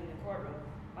gathered in the courtroom,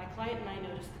 my client and I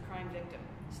noticed the crime victim,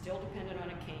 still dependent on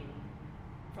a cane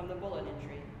from the bullet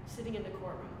injury, sitting in the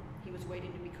courtroom. He was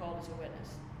waiting to be called as a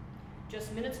witness.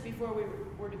 Just minutes before we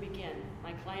were to begin,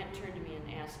 my client turned to me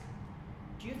and asked,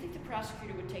 "Do you think the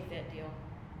prosecutor would take that deal?"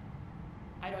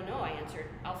 "I don't know," I answered.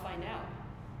 "I'll find out."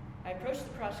 I approached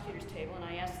the prosecutor's table and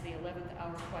I asked the 11th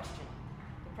hour question.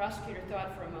 The prosecutor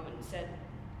thought for a moment and said,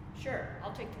 "Sure,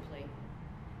 I'll take the plea."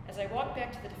 As I walked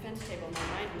back to the defense table, my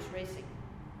mind was racing.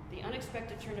 The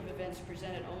unexpected turn of events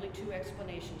presented only 2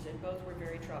 explanations, and both were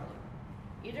very troubling.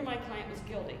 Either my client was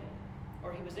guilty,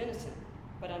 or he was innocent,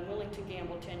 but unwilling to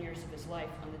gamble 10 years of his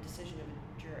life on the decision of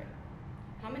a jury.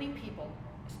 How many people,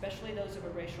 especially those of a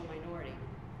racial minority,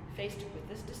 faced with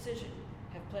this decision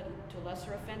have pled to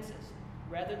lesser offenses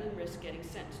rather than risk getting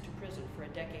sentenced to prison for a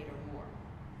decade or more?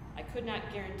 I could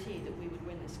not guarantee that we would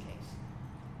win this case.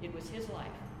 It was his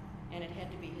life, and it had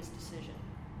to be his decision.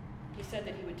 He said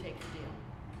that he would take the deal.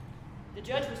 The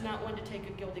judge was not one to take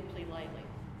a guilty plea lightly.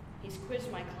 He's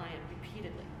quizzed my client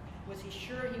repeatedly. Was he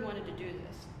sure he wanted to do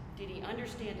this? Did he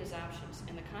understand his options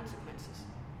and the consequences?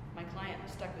 My client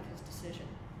stuck with his decision.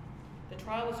 The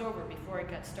trial was over before it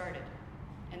got started,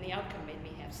 and the outcome made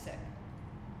me half sick.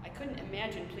 I couldn't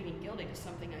imagine pleading guilty to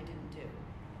something I didn't do.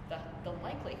 The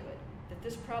likelihood that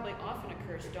this probably often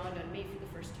occurs dawned on me for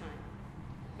the first time.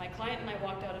 My client and I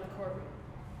walked out of the courtroom.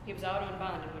 He was out on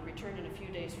bond and would return in a few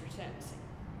days for sentencing.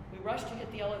 We rushed to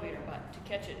hit the elevator button to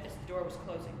catch it as the door was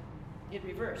closing. It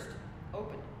reversed,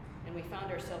 opened, and we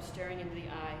found ourselves staring into the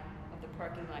eye of the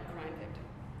parking lot crime victim.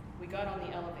 We got on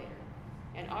the elevator.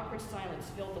 An awkward silence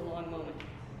filled the long moment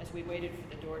as we waited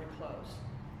for the door to close.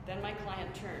 Then my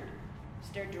client turned,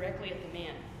 stared directly at the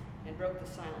man, and broke the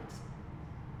silence.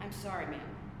 "I'm sorry,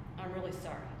 ma'am. I'm really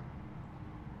sorry."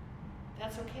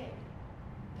 "That's okay,"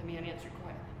 the man answered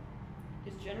quietly.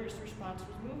 His generous response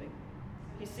was moving.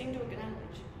 He seemed to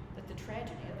acknowledge that the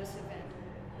tragedy of this event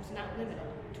was not limited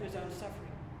to his own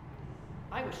suffering.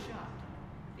 I was shocked.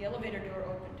 The elevator door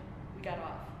opened. We got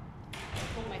off. I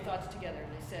pulled my thoughts together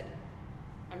and I said,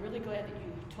 "I'm really glad that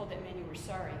you told that man you were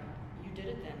sorry. You did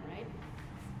it then, right?"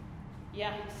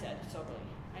 "Yeah," he said soberly.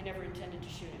 "I never intended to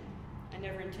shoot him. I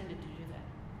never intended to do that."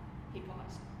 He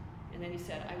paused. And then he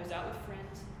said, "I was out with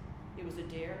friends. It was a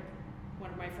dare. One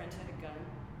of my friends had a gun,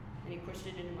 and he pushed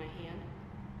it into my hand.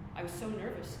 I was so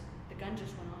nervous, the gun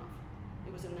just went off.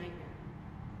 It was a nightmare."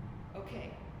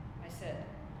 "Okay," I said,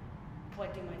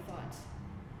 collecting my thoughts.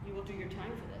 "You will do your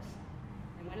time for this.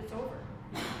 And when it's over,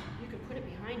 you can put it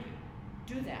behind you.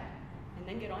 Do that, and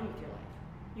then get on with your life.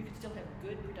 You can still have a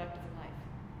good, productive life."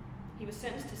 He was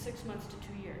sentenced to 6 months to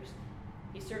 2 years.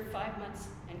 He served 5 months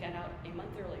and got out a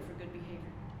month early for good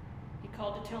behavior. He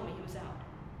called to tell me he was out,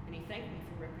 and he thanked me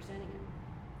for representing him.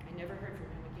 I never heard from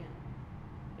him again.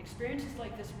 Experiences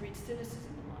like this breed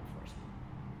cynicism in law enforcement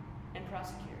and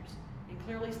prosecutors, and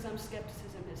clearly some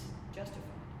skepticism is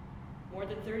justified. More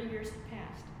than 30 years had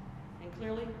passed, and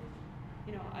clearly,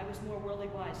 I was more worldly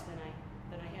wise than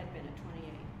I had been at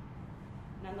 28.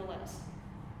 Nonetheless,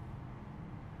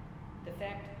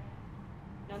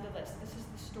 this is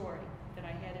the story that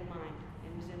I had in mind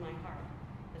and was in my heart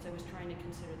as I was trying to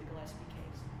consider the Gillespie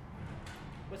case.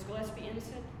 Was Gillespie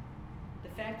innocent? The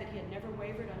fact that he had never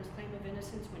wavered on his claim of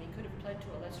innocence when he could have pled to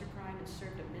a lesser crime and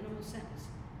served a minimal sentence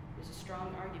is a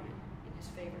strong argument in his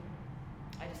favor.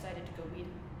 I decided to go meet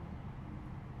him.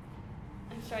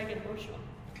 I'm sorry, I get emotional.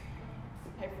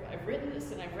 I've written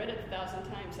this and I've read it 1,000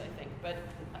 times, I think, but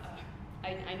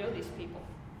I know these people.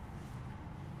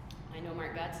 I know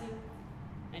Mark Gotze,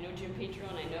 I know Jim Petro,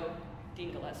 and I know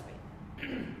Dean Gillespie.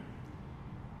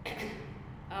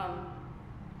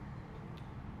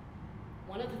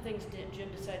 One of the things Jim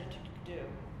decided to do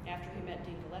after he met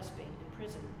Dean Gillespie in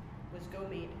prison was go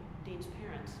meet Dean's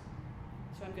parents.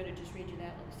 So I'm going to just read you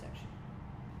that little section.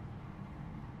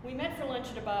 "We met for lunch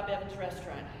at a Bob Evans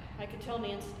restaurant. I told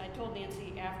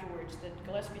Nancy afterwards that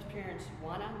Gillespie's parents,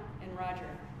 Juana and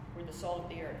Roger, were the salt of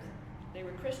the earth. They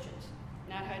were Christians,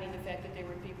 not hiding the fact that they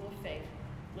were people of faith,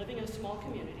 living in a small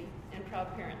community, and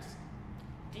proud parents.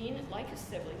 Dean, like his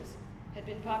siblings, had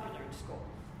been popular in school.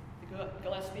 The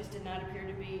Gillespies did not appear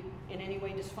to be in any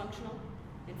way dysfunctional.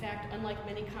 In fact, unlike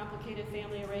many complicated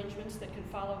family arrangements that can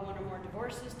follow one or more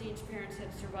divorces, Dean's parents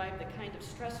had survived the kind of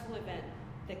stressful event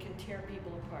that can tear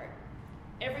people apart.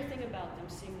 Everything about them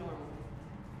seemed normal,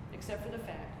 except for the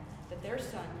fact that their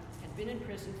son had been in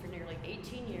prison for nearly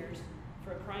 18 years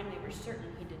for a crime they were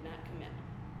certain he did not commit.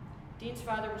 Dean's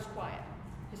father was quiet.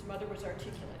 His mother was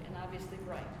articulate and obviously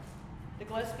bright. The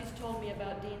Gillespies told me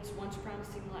about Dean's once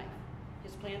promising life,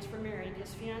 his plans for marrying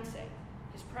his fiancée,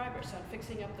 his progress on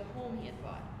fixing up the home he had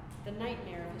bought, the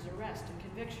nightmare of his arrest and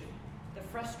conviction, the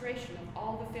frustration of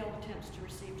all the failed attempts to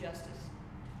receive justice.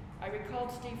 I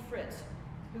recalled Steve Fritz,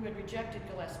 who had rejected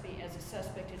Gillespie as a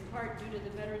suspect in part due to the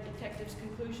veteran detective's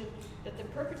conclusion that the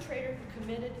perpetrator who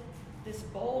committed this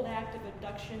bold act of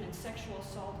abduction and sexual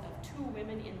assault of 2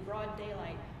 women in broad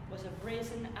daylight was a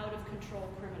brazen, out-of-control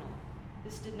criminal.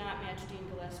 This did not match Dean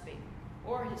Gillespie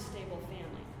or his stable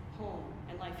family, home,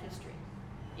 and life history.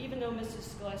 Even though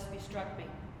Mrs. Gillespie struck me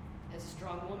as a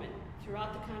strong woman,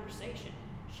 throughout the conversation,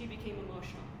 she became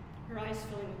emotional, her eyes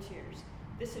filling with tears.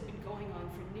 This had been going on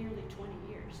for nearly 20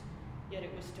 years, yet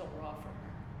it was still raw for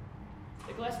her.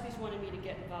 The Gillespies wanted me to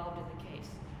get involved in the case.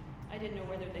 I didn't know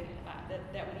whether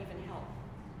that would even help,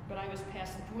 but I was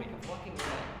past the point of walking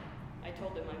away. I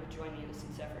told them I would join the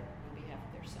innocence effort on behalf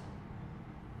of their son.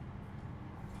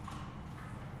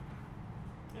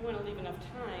 I want to leave enough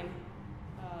time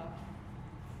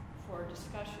for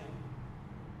discussion.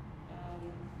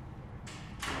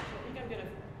 So I think I'm going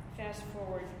to fast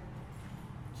forward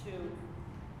to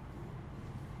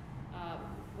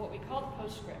what we call the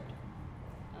postscript.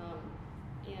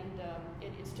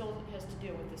 It still has to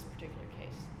deal with this particular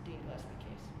case, the Dean Gillespie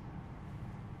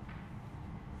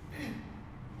case.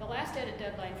 The last edit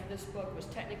deadline for this book was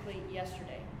technically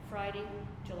yesterday, Friday,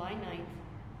 July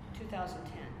 9th,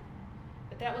 2010.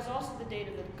 But that was also the date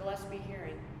of the Gillespie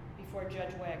hearing before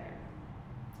Judge Wagner.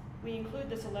 We include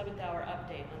this 11th hour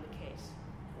update on the case.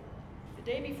 The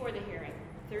day before the hearing,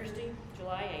 Thursday,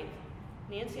 July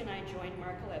 8th, Nancy and I joined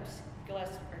Mark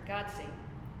Gotze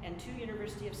and 2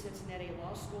 University of Cincinnati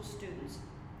Law School students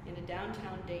in a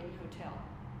downtown Dayton hotel.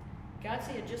 Gotze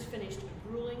had just finished a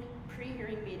grueling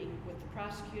pre-hearing meeting with the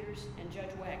prosecutors and Judge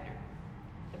Wagner.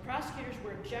 The prosecutors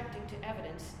were objecting to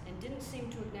evidence and didn't seem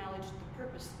to acknowledge the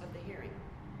purpose of the hearing.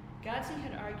 Gotze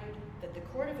had argued that the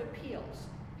Court of Appeals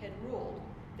had ruled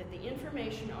that the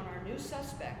information on our new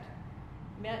suspect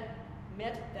met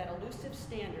that elusive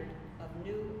standard of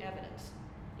new evidence.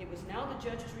 It was now the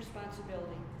judge's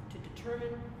responsibility to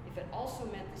determine if it also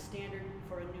met the standard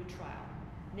for a new trial,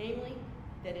 namely,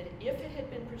 that if it had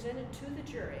been presented to the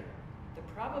jury, the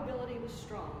probability was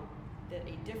strong that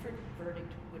a different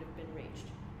verdict would have been reached.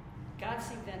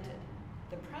 Gotze vented.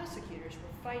 The prosecutors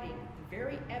were fighting the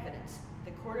very evidence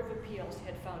the Court of Appeals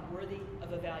had found worthy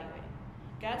of evaluating.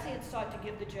 Gotze had sought to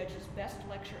give the judge his best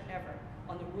lecture ever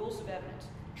on the rules of evidence,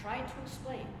 tried to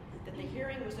explain that the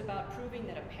hearing was about proving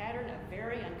that a pattern of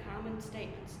very uncommon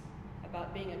statements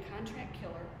about being a contract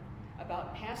killer,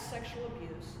 about past sexual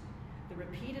abuse, the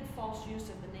repeated false use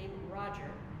of the name Roger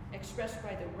expressed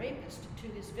by the rapist to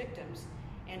his victims,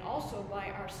 and also by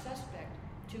our suspect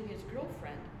to his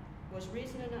girlfriend, was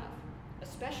reason enough,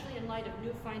 especially in light of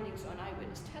new findings on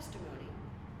eyewitness testimony,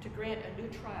 to grant a new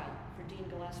trial for Dean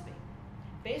Gillespie.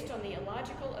 Based on the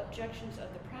illogical objections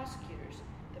of the prosecutors,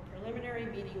 the preliminary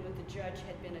meeting with the judge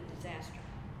had been a disaster.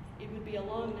 It would be a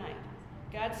long night.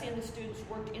 Gotze and the students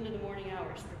worked into the morning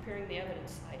hours preparing the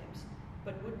evidence items,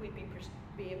 but would we be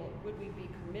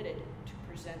permitted to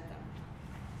present them?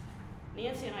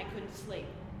 Nancy and I couldn't sleep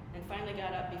and finally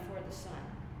got up before the sun.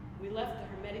 We left the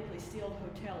hermetically sealed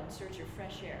hotel in search of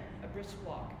fresh air, a brisk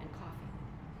walk, and coffee.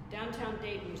 Downtown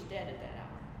Dayton was dead at that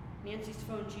hour. Nancy's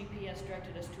phone GPS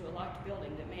directed us to a locked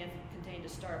building that may have contained a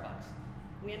Starbucks.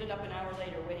 We ended up an hour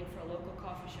later waiting for a local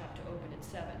coffee shop to open at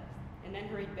 7, and then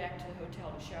hurried back to the hotel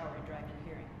to shower and drive to the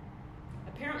hearing.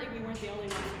 Apparently we weren't the only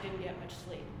ones who didn't get much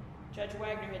sleep. Judge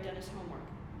Wagner had done his homework.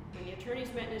 When the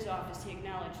attorneys met in his office, he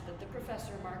acknowledged that the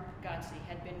professor, Mark Gotze,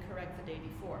 had been correct the day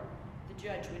before. The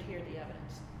judge would hear the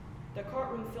evidence. The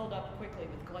courtroom filled up quickly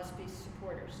with Gillespie's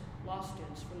supporters, law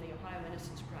students from the Ohio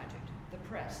Innocence Project, the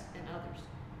press, and others.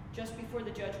 Just before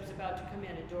the judge was about to come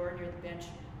in, a door near the bench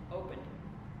opened,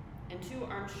 and 2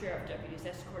 armed sheriff deputies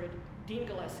escorted Dean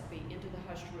Gillespie into the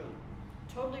hushed room.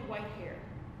 Totally white-haired,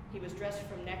 he was dressed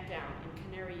from neck down in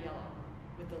canary yellow,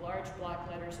 with the large block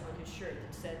letters on his shirt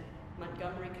that said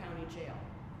Montgomery County Jail.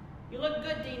 "You look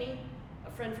good, Deanie,"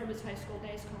 a friend from his high school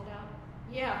days called out.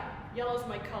 "Yeah, yellow's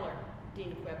my color,"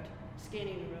 Dean quipped,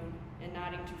 scanning the room and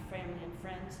nodding to family and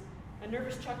friends. A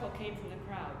nervous chuckle came from the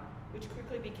crowd, which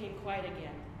quickly became quiet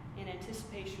again in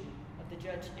anticipation of the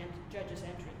judge's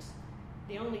entrance.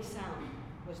 The only sound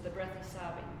was the breathy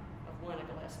sobbing of Juana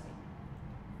Gillespie.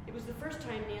 It was the first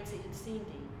time Nancy had seen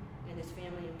Dean and his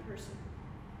family in person.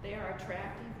 "They are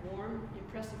attractive, warm,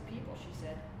 impressive people," she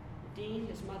said. Dean,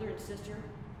 his mother and sister,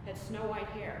 had snow-white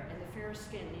hair and the fairest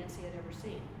skin Nancy had ever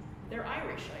seen. "They're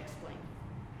Irish," I explained.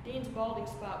 Dean's balding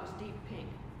spot was deep pink.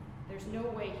 "There's no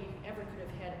way he ever could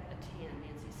have had a tan,"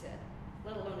 Nancy said,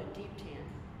 "let alone a deep tan,"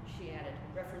 she added,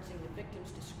 referencing the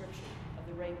victim's description of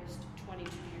the rapist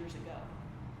 22 years ago.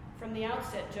 From the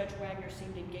outset, Judge Wagner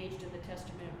seemed engaged in the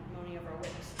testimony of our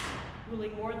witnesses,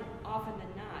 ruling more often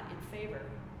than not in favor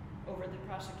over the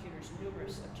prosecutor's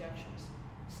numerous objections.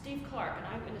 Steve Clark, an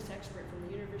eyewitness expert from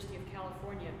the University of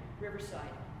California,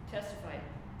 Riverside, testified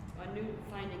on new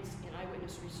findings in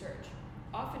eyewitness research.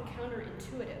 Often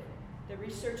counterintuitive, the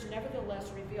research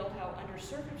nevertheless revealed how under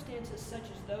circumstances such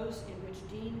as those in which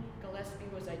Dean Gillespie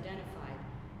was identified,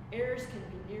 errors can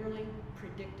be nearly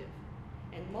predictive,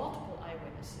 and multiple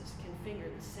eyewitnesses can finger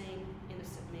the same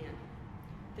innocent man.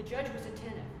 The judge was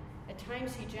attentive. At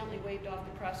times he gently waved off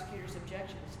the prosecutor's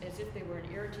objections as if they were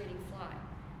an irritating fly.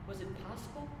 Was it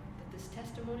possible that this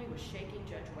testimony was shaking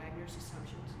Judge Wagner's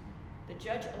assumptions? The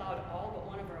judge allowed all but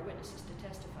one of our witnesses to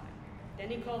testify. Then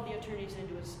he called the attorneys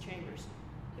into his chambers.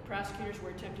 The prosecutors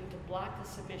were attempting to block the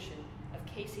submission of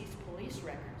Casey's police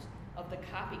records of the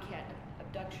copycat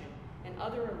abduction and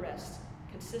other arrests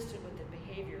consistent with the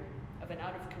behavior of an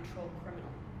out-of-control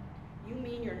criminal. You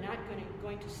mean you're not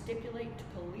going to stipulate to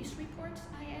police reports,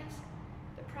 I asked.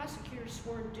 The prosecutor's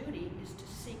sworn duty is to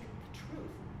seek the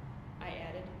truth, I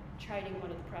added, chiding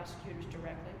one of the prosecutors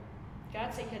directly.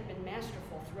 Gotze had been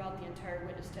masterful throughout the entire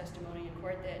witness testimony in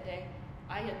court that day.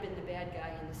 I had been the bad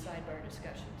guy in the sidebar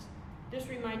discussions. This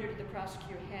reminder to the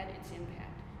prosecutor had its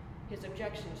impact. His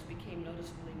objections became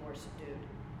noticeably more subdued.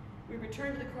 We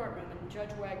returned to the courtroom, and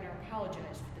Judge Wagner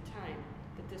apologized for the time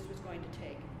that this was going to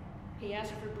take. He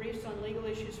asked for briefs on legal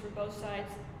issues for both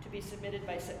sides to be submitted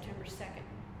by September 2nd.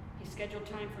 He scheduled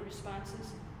time for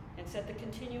responses and set the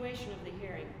continuation of the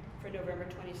hearing for November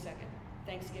 22nd,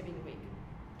 Thanksgiving week.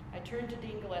 I turned to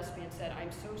Dean Gillespie and said,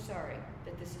 "I'm so sorry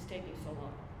that this is taking so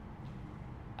long."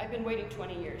 "I've been waiting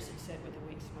 20 years, he said with a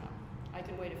weak smile. "I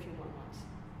can wait a few more months."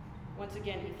 Once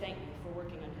again, he thanked me for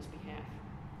working on his behalf.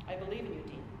 "I believe in you,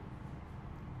 Dean,"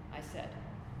 I said.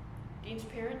 Dean's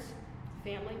parents,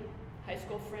 family, high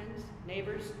school friends,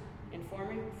 neighbors, and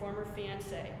former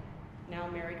fiancé, now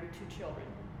married with 2 children,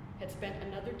 had spent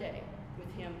another day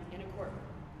with him in a courtroom.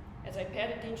 As I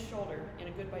patted Dean's shoulder in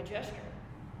a goodbye gesture,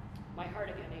 my heart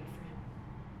again ached for him.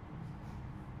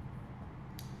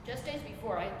 Just days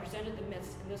before, I had presented the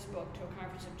myths in this book to a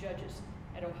conference of judges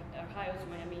at Ohio's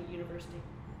Miami University.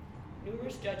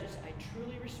 Numerous judges I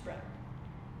truly respect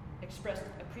expressed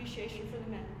appreciation for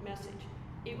the message.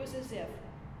 It was as if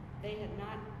they had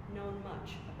not known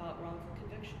much about wrongful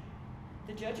conviction.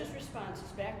 The judges'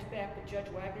 responses, back to back with Judge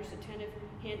Wagner's attentive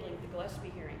handling of the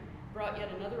Gillespie hearing, brought yet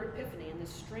another epiphany in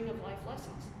this string of life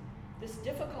lessons. This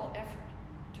difficult effort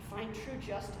to find true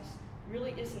justice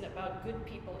really isn't about good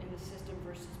people in the system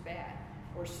versus bad,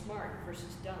 or smart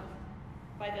versus dumb.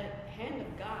 By the hand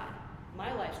of God,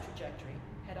 my life's trajectory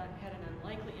had an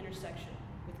unlikely intersection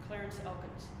with Clarence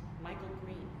Elkins, Michael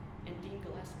Green, and Dean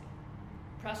Gillespie.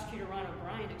 Prosecutor Ron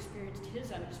O'Brien experienced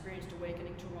his unexperienced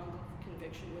awakening to wrongful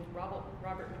conviction with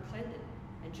Robert McClendon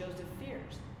and Joseph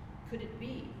Fears. Could it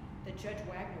be that Judge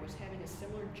Wagner was having a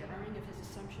similar jarring of his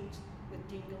assumptions with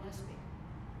Dean Gillespie?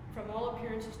 From all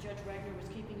appearances, Judge Wagner was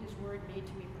keeping his word made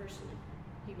to me personally.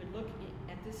 He would look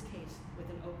at this case with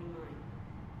an open mind.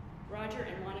 Roger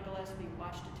and Juana Gillespie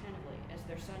watched attentively as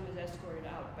their son was escorted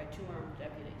out by 2 armed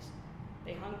deputies.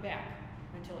 They hung back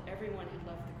until everyone had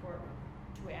left the courtroom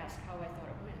to ask how I thought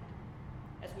it went.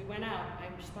 As we went out, I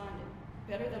responded,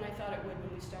 better than I thought it would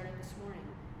when we started this morning.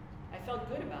 I felt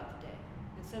good about the day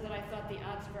and said that I thought the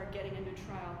odds of our getting into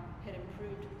trial had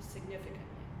improved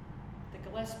significantly. The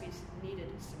Gillespies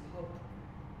needed some hope.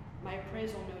 My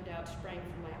appraisal no doubt sprang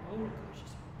from my own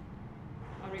cautious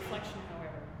hope. On reflection,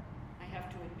 however, I have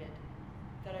to admit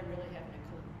that I really haven't a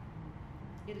clue.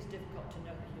 It is difficult to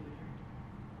know the human heart.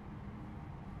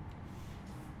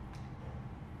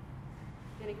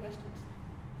 Any questions?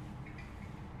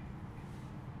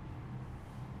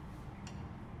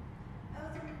 I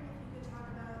was wondering if you could talk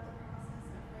about the process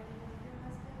of writing with your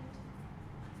husband.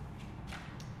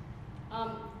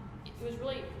 It was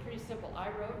really pretty simple. I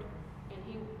wrote and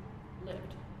he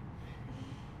lived.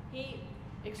 He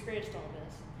experienced all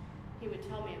this. He would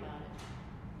tell me about it.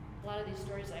 A lot of these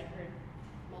stories I'd heard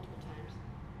multiple times.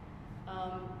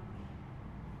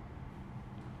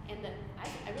 And that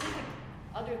I really think,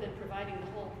 other than providing the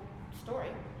whole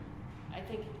story, I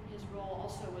think his role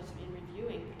also was in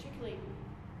reviewing, particularly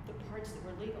the parts that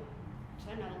were legal.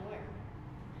 So I'm not a lawyer.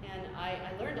 And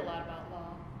I learned a lot about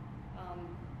law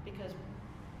because,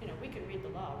 we can read the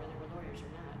law whether we're lawyers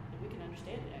or not, and we can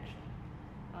understand it actually.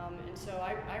 And so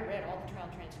I read all the trial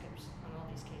transcripts on all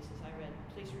these cases. I read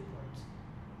police reports,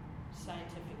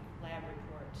 scientific lab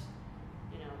reports,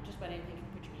 just about anything you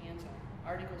can put your hands on,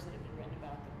 articles that have been written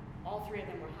about them. All 3 of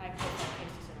them were high-profile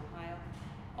cases in Ohio.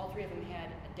 All 3 of them had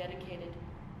a dedicated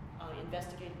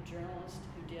investigative journalist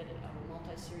who did a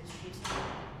multi-series piece.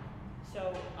 So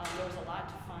there was a lot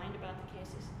to find about the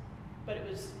cases. But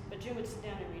Jim would sit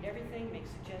down and read everything, make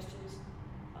suggestions.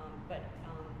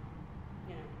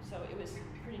 So it was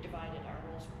pretty divided. Our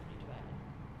roles were pretty divided.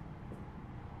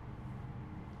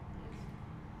 Yes.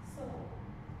 So,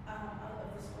 out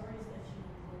of the stories that you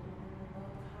included in the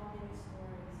book, how many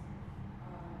stories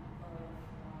of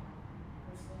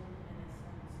presumed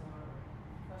innocence or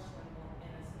questionable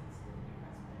innocence did your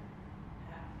husband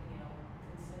have,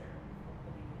 consider for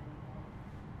putting in the book?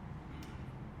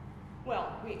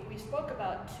 Well, we spoke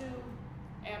about 2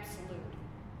 absolute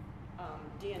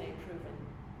DNA-proven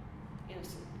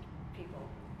innocent people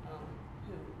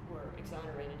who were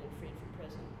exonerated and freed from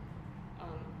prison.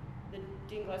 The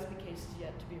Dean Gillespie case is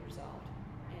yet to be resolved,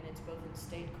 and it's both in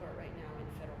state court right now and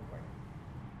federal court.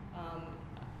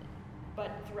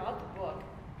 But throughout the book,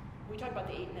 we talk about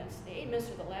the 8 myths. The 8 myths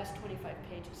are the last 25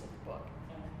 pages of the book.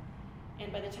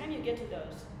 And by the time you get to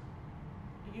those,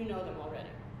 you know them already.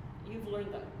 You've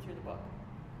learned them through the book.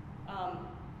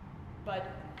 But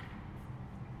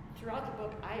throughout the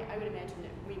book, I would imagine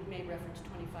that we've made reference to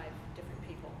 25 different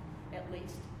people, at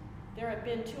least. There have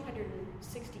been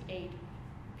 268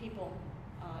 people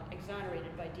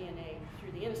exonerated by DNA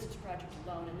through the Innocence Project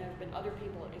alone, and there have been other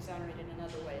people exonerated in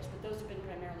other ways, but those have been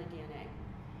primarily DNA.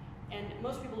 And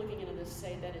most people looking into this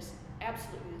say that is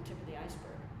absolutely the tip of the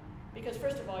iceberg. Because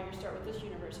first of all, you start with this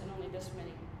universe, and only this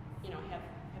many, have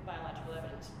biological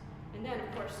evidence. And then,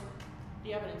 of course,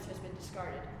 the evidence has been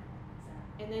discarded.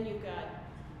 And then you've got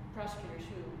prosecutors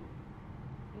who,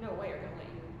 no way, are going to let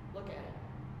you look at it,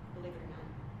 believe it or not.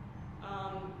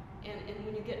 And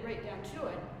when you get right down to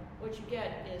it, what you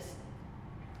get is,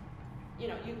 you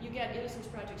get innocence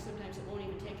projects sometimes that won't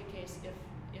even take a case if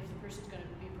the person's going to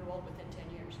be paroled within 10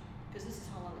 years, because this is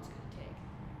how long it's going to take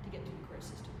to get through the court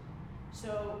system.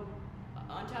 So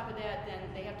on top of that,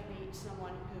 then they have to be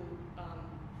someone who,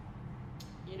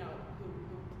 who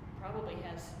probably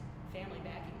has family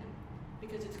backing them,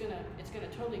 because it's gonna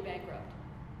totally bankrupt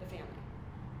the family,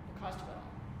 the cost of it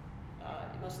all.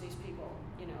 Most of these people,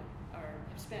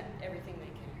 have spent everything they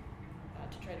can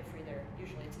to try to free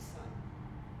usually it's a son.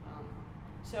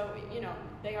 So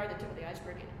they are the tip of the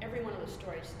iceberg. And every one of those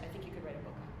stories, I think you could write a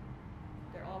book on.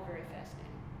 They're all very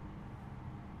fascinating.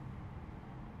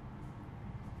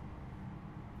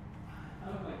 I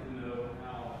would like to know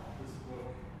how this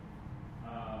book,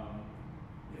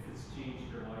 if it's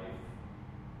changed your life,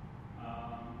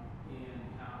 and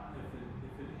how, if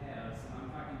it has, and I'm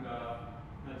talking about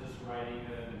not just writing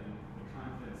it and the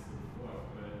contents of the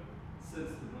book, but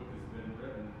since the book has been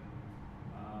written, you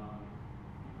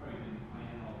probably didn't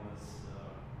plan all this.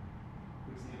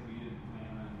 For example, you didn't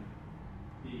plan on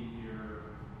being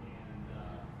here and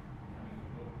having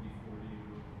a book before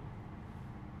you.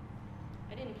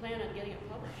 I didn't plan on getting it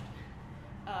published,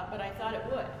 but I thought it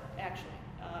would, actually.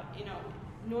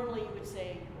 Normally you would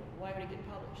say, why would it get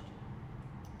published?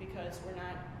 Because we're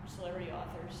not celebrity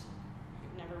authors.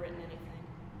 We've never written anything.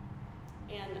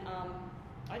 And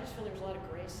I just feel there was a lot of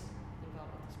grace involved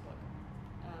with this book.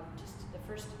 Just the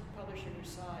first publisher who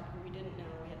saw it, who we didn't know,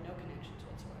 we had no connections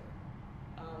whatsoever,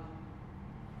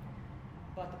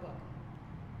 bought the book,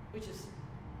 which is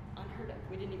unheard of.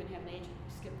 We didn't even have an agent. We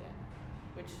skipped that,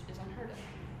 which is unheard of.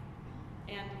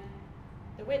 And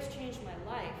the way it's changed my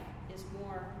life is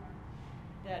more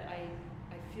that I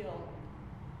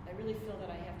really feel that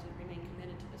I have to remain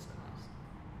committed to this cause.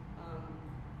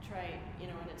 And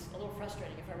it's a little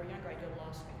frustrating. If I were younger, I'd go to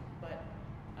law school. But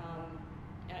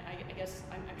I guess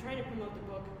I'm trying to promote the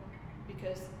book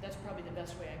because that's probably the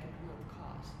best way I can promote the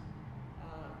cause.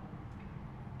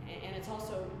 And it's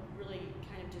also really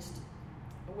kind of just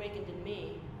awakened in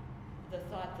me the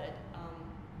thought that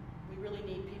we really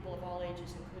need people of all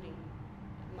ages, including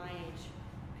my age,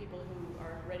 people who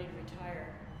are ready to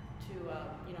retire, to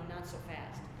not so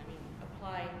fast. I mean,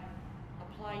 apply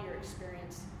your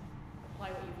experience,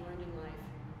 apply what you've learned in life,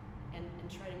 and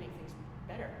try to make things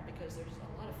better, because there's a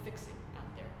lot of fixing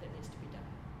out there that needs to be done.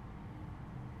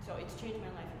 So it's changed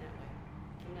my life in that way.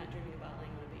 I'm not dreaming about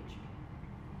laying on a beach.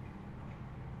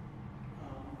 I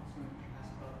was going to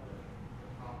ask about the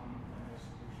problem and the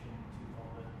solution to all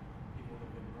the people that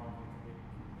have been wrongly convicted.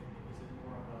 Is it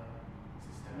more of a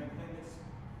systemic thing that's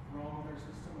wrong with our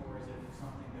system, or is it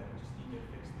something that we just need to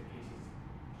fix the cases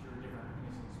through different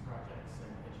innocence projects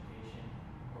and education,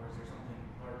 or is there something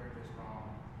larger that's wrong?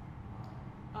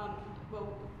 Well,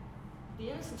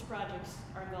 the innocence projects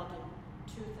are involved in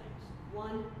two things.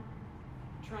 One,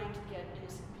 trying to get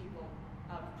innocent people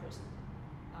out of prison.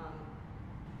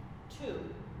 Two,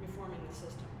 reforming the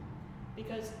system.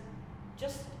 Because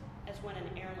just as when an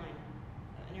airplane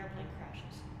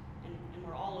crashes, and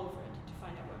we're all over it to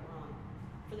find out what went wrong,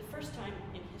 for the first time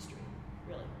in history,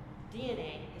 really,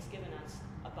 DNA has given us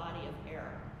a body of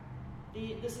error.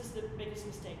 This is the biggest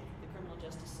mistake the criminal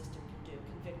justice system can do,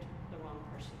 convict the wrong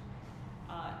person.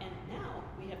 And now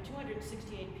we have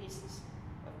 268 pieces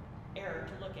of error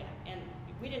to look at, and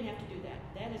we didn't have to do that.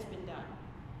 That has been done.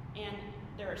 And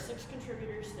there are 6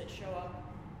 contributors that show up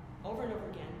over and over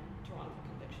again to wrongful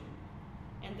conviction.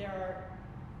 And there are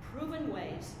proven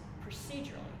ways,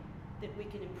 procedurally, that we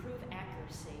can improve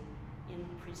accuracy in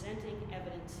presenting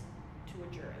evidence to a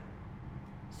jury.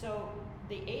 So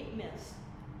the 8 myths,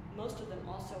 most of them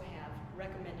also have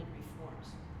recommended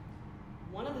reforms.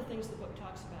 One of the things the book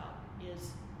talks about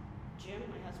is Jim,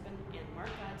 my husband, and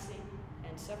Mark Godsey,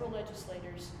 and several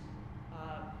legislators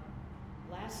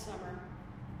last summer.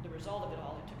 The result of it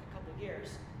all, it took a couple of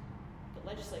years, the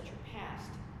legislature passed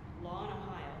law in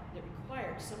Ohio that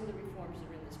required some of the reforms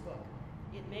that are in this book.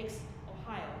 It makes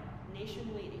Ohio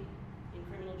nation leading in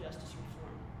criminal justice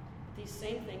reform. These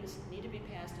same things need to be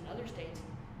passed in other states,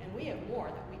 and we have more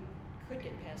that we could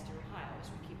get passed in Ohio as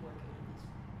we keep working on this.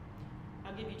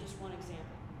 I'll give you just one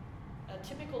example. A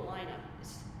typical lineup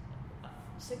is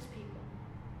 6 people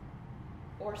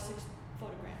or 6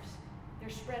 photographs. They're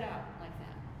spread out like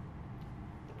that.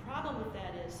 The problem with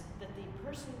that is that the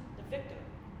victim,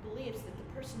 believes that the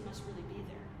person must really be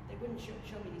there. They wouldn't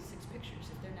show me these 6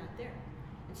 pictures if they're not there.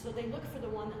 And so they look for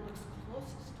the one that looks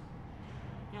closest.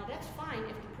 Now that's fine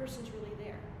if the person's really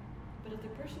there. But if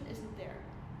the person isn't there,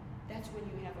 that's when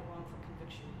you have a wrongful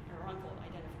conviction or wrongful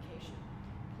identification.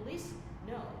 Police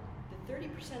know that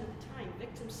 30% of the time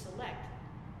victims select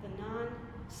the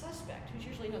non-suspect, who's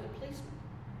usually another policeman.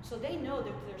 So they know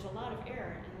that there's a lot of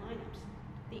error in lineups.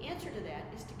 The answer to that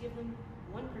is to give them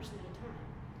one person at a time.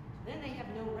 Then they have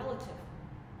no relative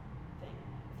thing.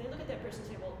 If they look at that person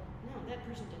and say, well, no, that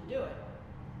person didn't do it,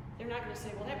 they're not going to say,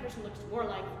 well, that person looks more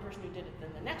like the person who did it than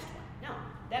the next one. No,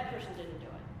 that person didn't do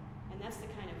it. And that's the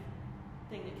kind of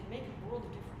thing that can make a world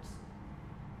of difference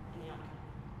in the outcome.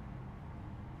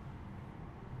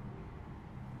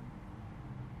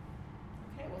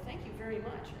 Okay, well, thank you very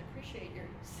much. I appreciate your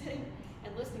sitting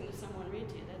and listening to someone read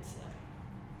to you. That's